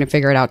everyone's like trying to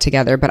figure it out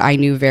together. But I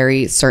knew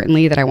very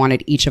certainly that I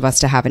wanted each of us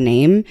to have a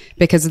name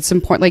because it's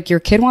important. Like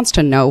your kid wants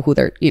to know who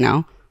they're, you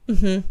know,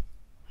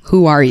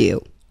 who are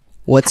you?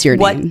 What's your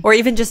name? Or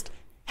even just,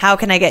 how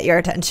can I get your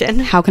attention?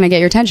 How can I get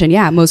your attention?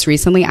 Yeah. Most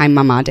recently, I'm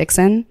Mama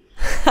Dixon.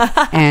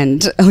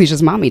 And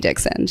Alicia's Mommy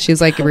Dixon.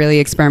 She's like really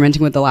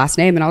experimenting with the last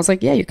name. And I was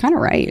like, yeah, you're kind of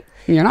right.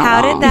 You're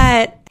not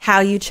wrong. How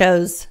you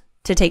chose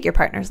to take your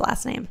partner's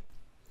last name?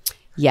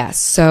 Yes.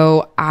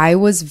 So I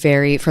was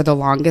for the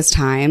longest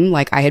time,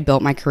 like I had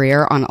built my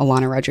career on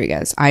Alanah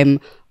Rodriguez.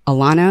 I'm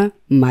Alanah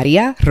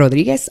Maria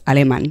Rodriguez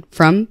Aleman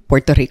from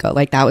Puerto Rico.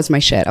 Like that was my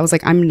shit. I was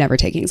like, I'm never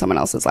taking someone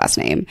else's last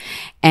name.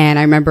 And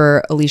I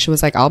remember Alicia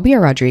was like, I'll be a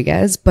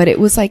Rodriguez, but it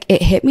was like,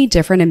 it hit me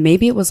different. And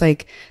maybe it was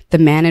like the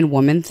man and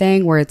woman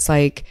thing where it's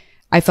like,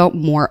 I felt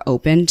more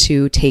open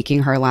to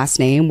taking her last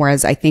name.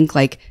 Whereas I think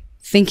like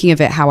thinking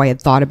of it, how I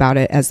had thought about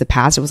it as the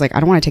past, it was like, I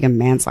don't want to take a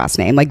man's last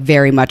name, like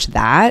very much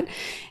that.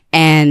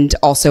 And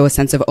also a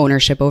sense of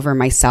ownership over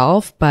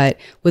myself. But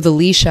with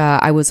Alicia,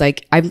 I was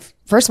like, I've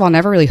first of all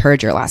never really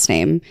heard your last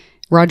name.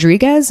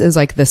 Rodriguez is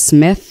like the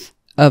Smith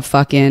of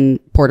fucking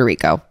Puerto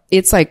Rico.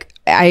 It's like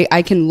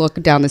I can look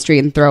down the street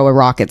and throw a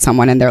rock at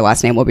someone and their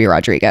last name will be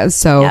Rodriguez.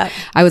 So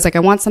I was like, I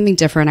want something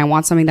different. I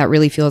want something that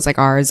really feels like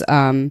ours.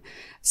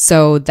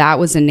 So that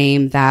was a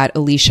name that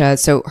Alicia,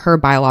 so her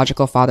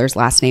biological father's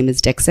last name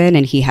is Dixon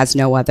and he has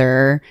no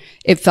other,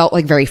 it felt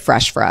like very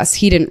fresh for us.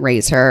 He didn't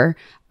raise her.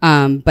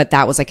 But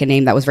that was like a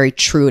name that was very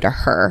true to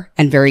her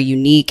and very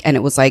unique. And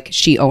it was like,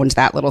 she owned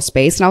that little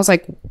space. And I was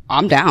like,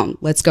 I'm down.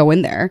 Let's go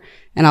in there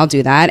and I'll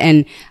do that.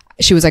 And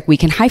she was like, we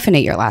can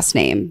hyphenate your last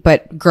name.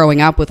 But growing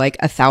up with like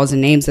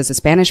 1,000 names as a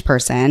Spanish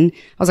person,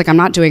 I was like, I'm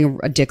not doing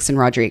a Dixon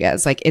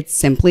Rodriguez. Like it's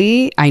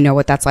simply, I know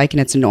what that's like and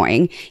it's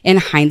annoying. In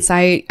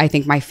hindsight, I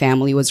think my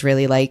family was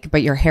really like,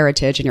 but your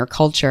heritage and your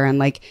culture and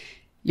like,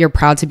 you're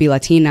proud to be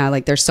Latina.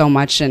 Like there's so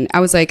much. And I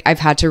was like, I've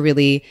had to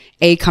really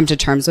come to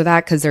terms with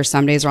that. Cause there's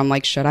some days where I'm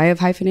like, should I have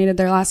hyphenated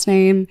their last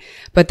name?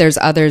 But there's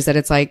others that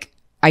it's like,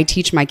 I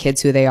teach my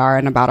kids who they are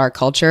and about our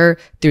culture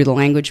through the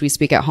language we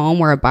speak at home.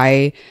 We're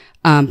a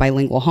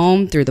bilingual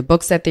home, through the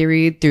books that they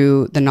read,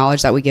 through the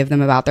knowledge that we give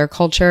them about their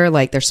culture.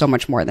 Like there's so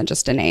much more than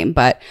just a name.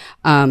 But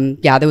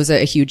yeah, there was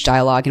a huge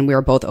dialogue and we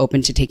were both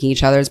open to taking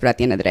each other's. But at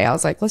the end of the day, I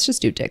was like, let's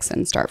just do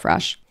Dixon, start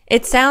fresh.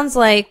 It sounds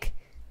like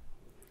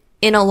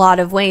in a lot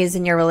of ways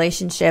in your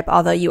relationship,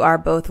 although you are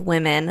both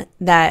women,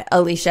 that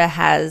Alicia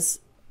has,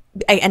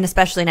 and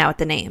especially now with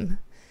the name,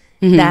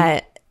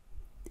 that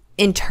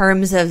in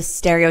terms of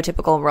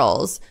stereotypical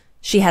roles,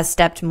 she has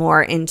stepped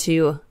more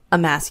into a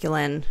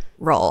masculine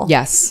role.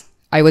 Yes,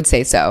 I would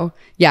say so.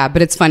 Yeah,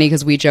 but it's funny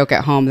because we joke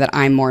at home that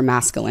I'm more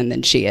masculine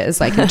than she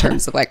is, like in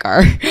terms of like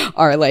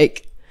our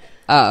like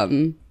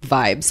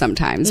vibe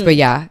sometimes. But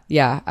yeah,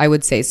 I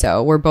would say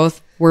so. We're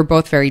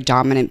both very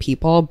dominant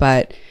people,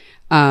 but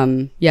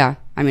yeah,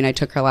 I mean, I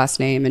took her last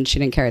name and she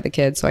didn't carry the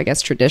kid. So I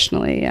guess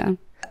traditionally, yeah.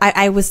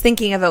 I was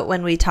thinking of it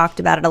when we talked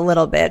about it a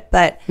little bit,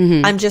 but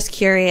I'm just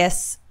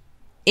curious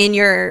in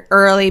your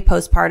early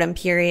postpartum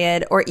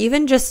period or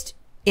even just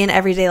in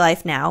everyday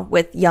life now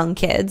with young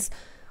kids,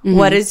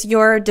 what is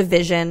your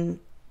division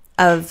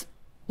of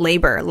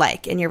labor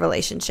like in your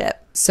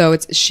relationship? So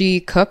she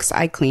cooks,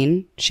 I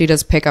clean. She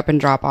does pick up and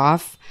drop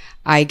off.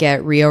 I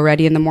get Rio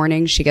ready in the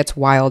morning. She gets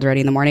Wild ready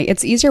in the morning.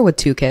 It's easier with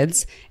two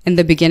kids. In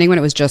the beginning, when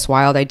it was just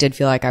Wild, I did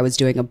feel like I was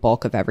doing a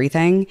bulk of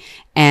everything.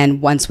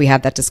 And once we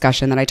had that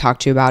discussion that I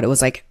talked to you about, it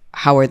was like,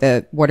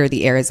 what are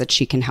the areas that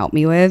she can help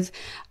me with?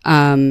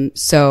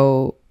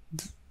 So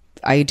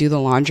I do the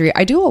laundry.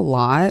 I do a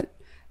lot,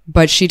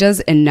 but she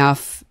does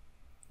enough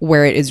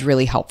where it is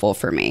really helpful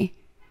for me.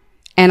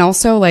 And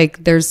also,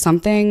 like, there's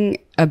something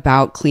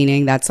about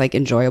cleaning that's, like,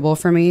 enjoyable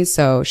for me.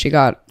 So she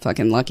got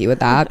fucking lucky with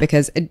that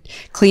because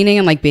cleaning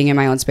and, like, being in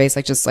my own space,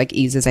 like, just, like,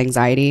 eases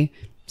anxiety.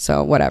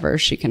 So whatever,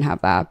 she can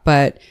have that.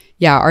 But,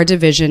 yeah, our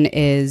division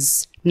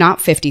is not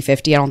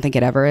 50-50. I don't think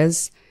it ever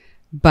is.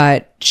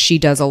 But she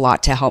does a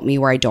lot to help me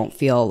where I don't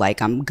feel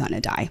like I'm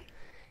gonna die.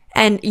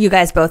 And you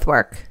guys both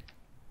work?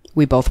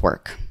 We both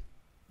work.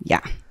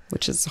 Yeah,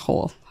 which is a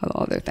whole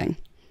other thing.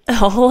 A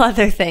whole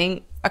other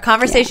thing. A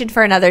conversation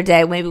for another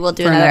day. Maybe we'll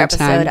do another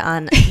episode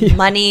on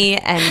money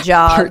and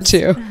jobs. Part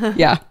 2.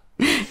 Yeah.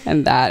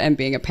 And that and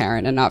being a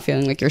parent and not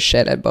feeling like you're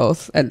shit at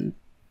both and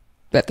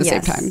at the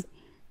same time.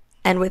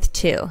 And with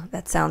 2.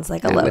 That sounds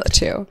like a load. With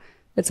 2.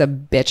 It's a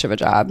bitch of a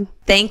job.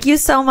 Thank you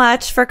so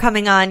much for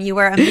coming on. You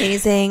were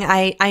amazing.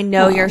 I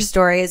know your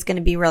story is going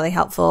to be really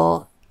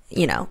helpful,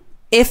 you know,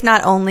 if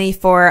not only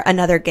for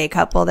another gay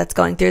couple that's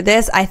going through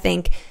this. I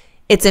think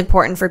it's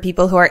important for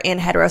people who are in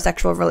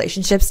heterosexual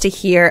relationships to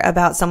hear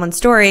about someone's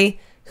story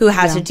who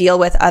has to deal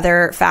with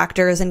other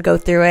factors and go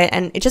through it.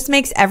 And it just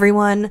makes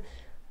everyone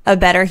a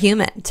better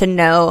human to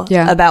know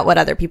about what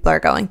other people are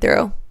going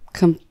through.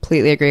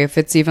 Completely agree. If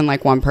it's even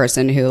like one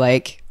person who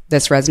like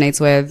this resonates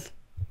with,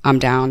 I'm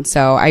down.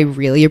 So I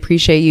really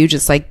appreciate you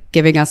just like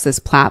giving us this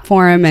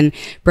platform and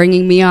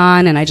bringing me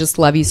on. And I just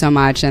love you so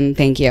much. And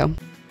thank you.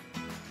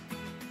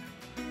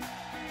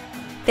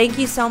 Thank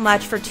you so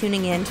much for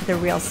tuning in to The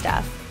Real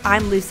Stuff.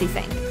 I'm Lucie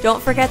Fink.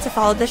 Don't forget to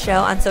follow the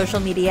show on social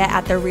media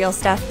at The Real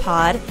Stuff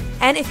Pod.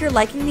 And if you're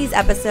liking these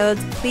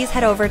episodes, please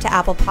head over to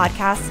Apple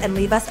Podcasts and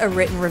leave us a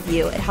written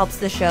review. It helps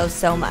the show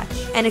so much.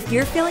 And if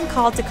you're feeling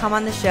called to come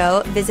on the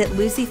show, visit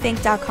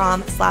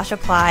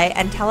luciefink.com/apply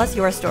and tell us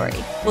your story.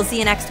 We'll see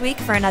you next week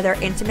for another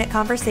intimate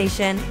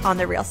conversation on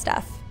The Real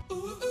Stuff.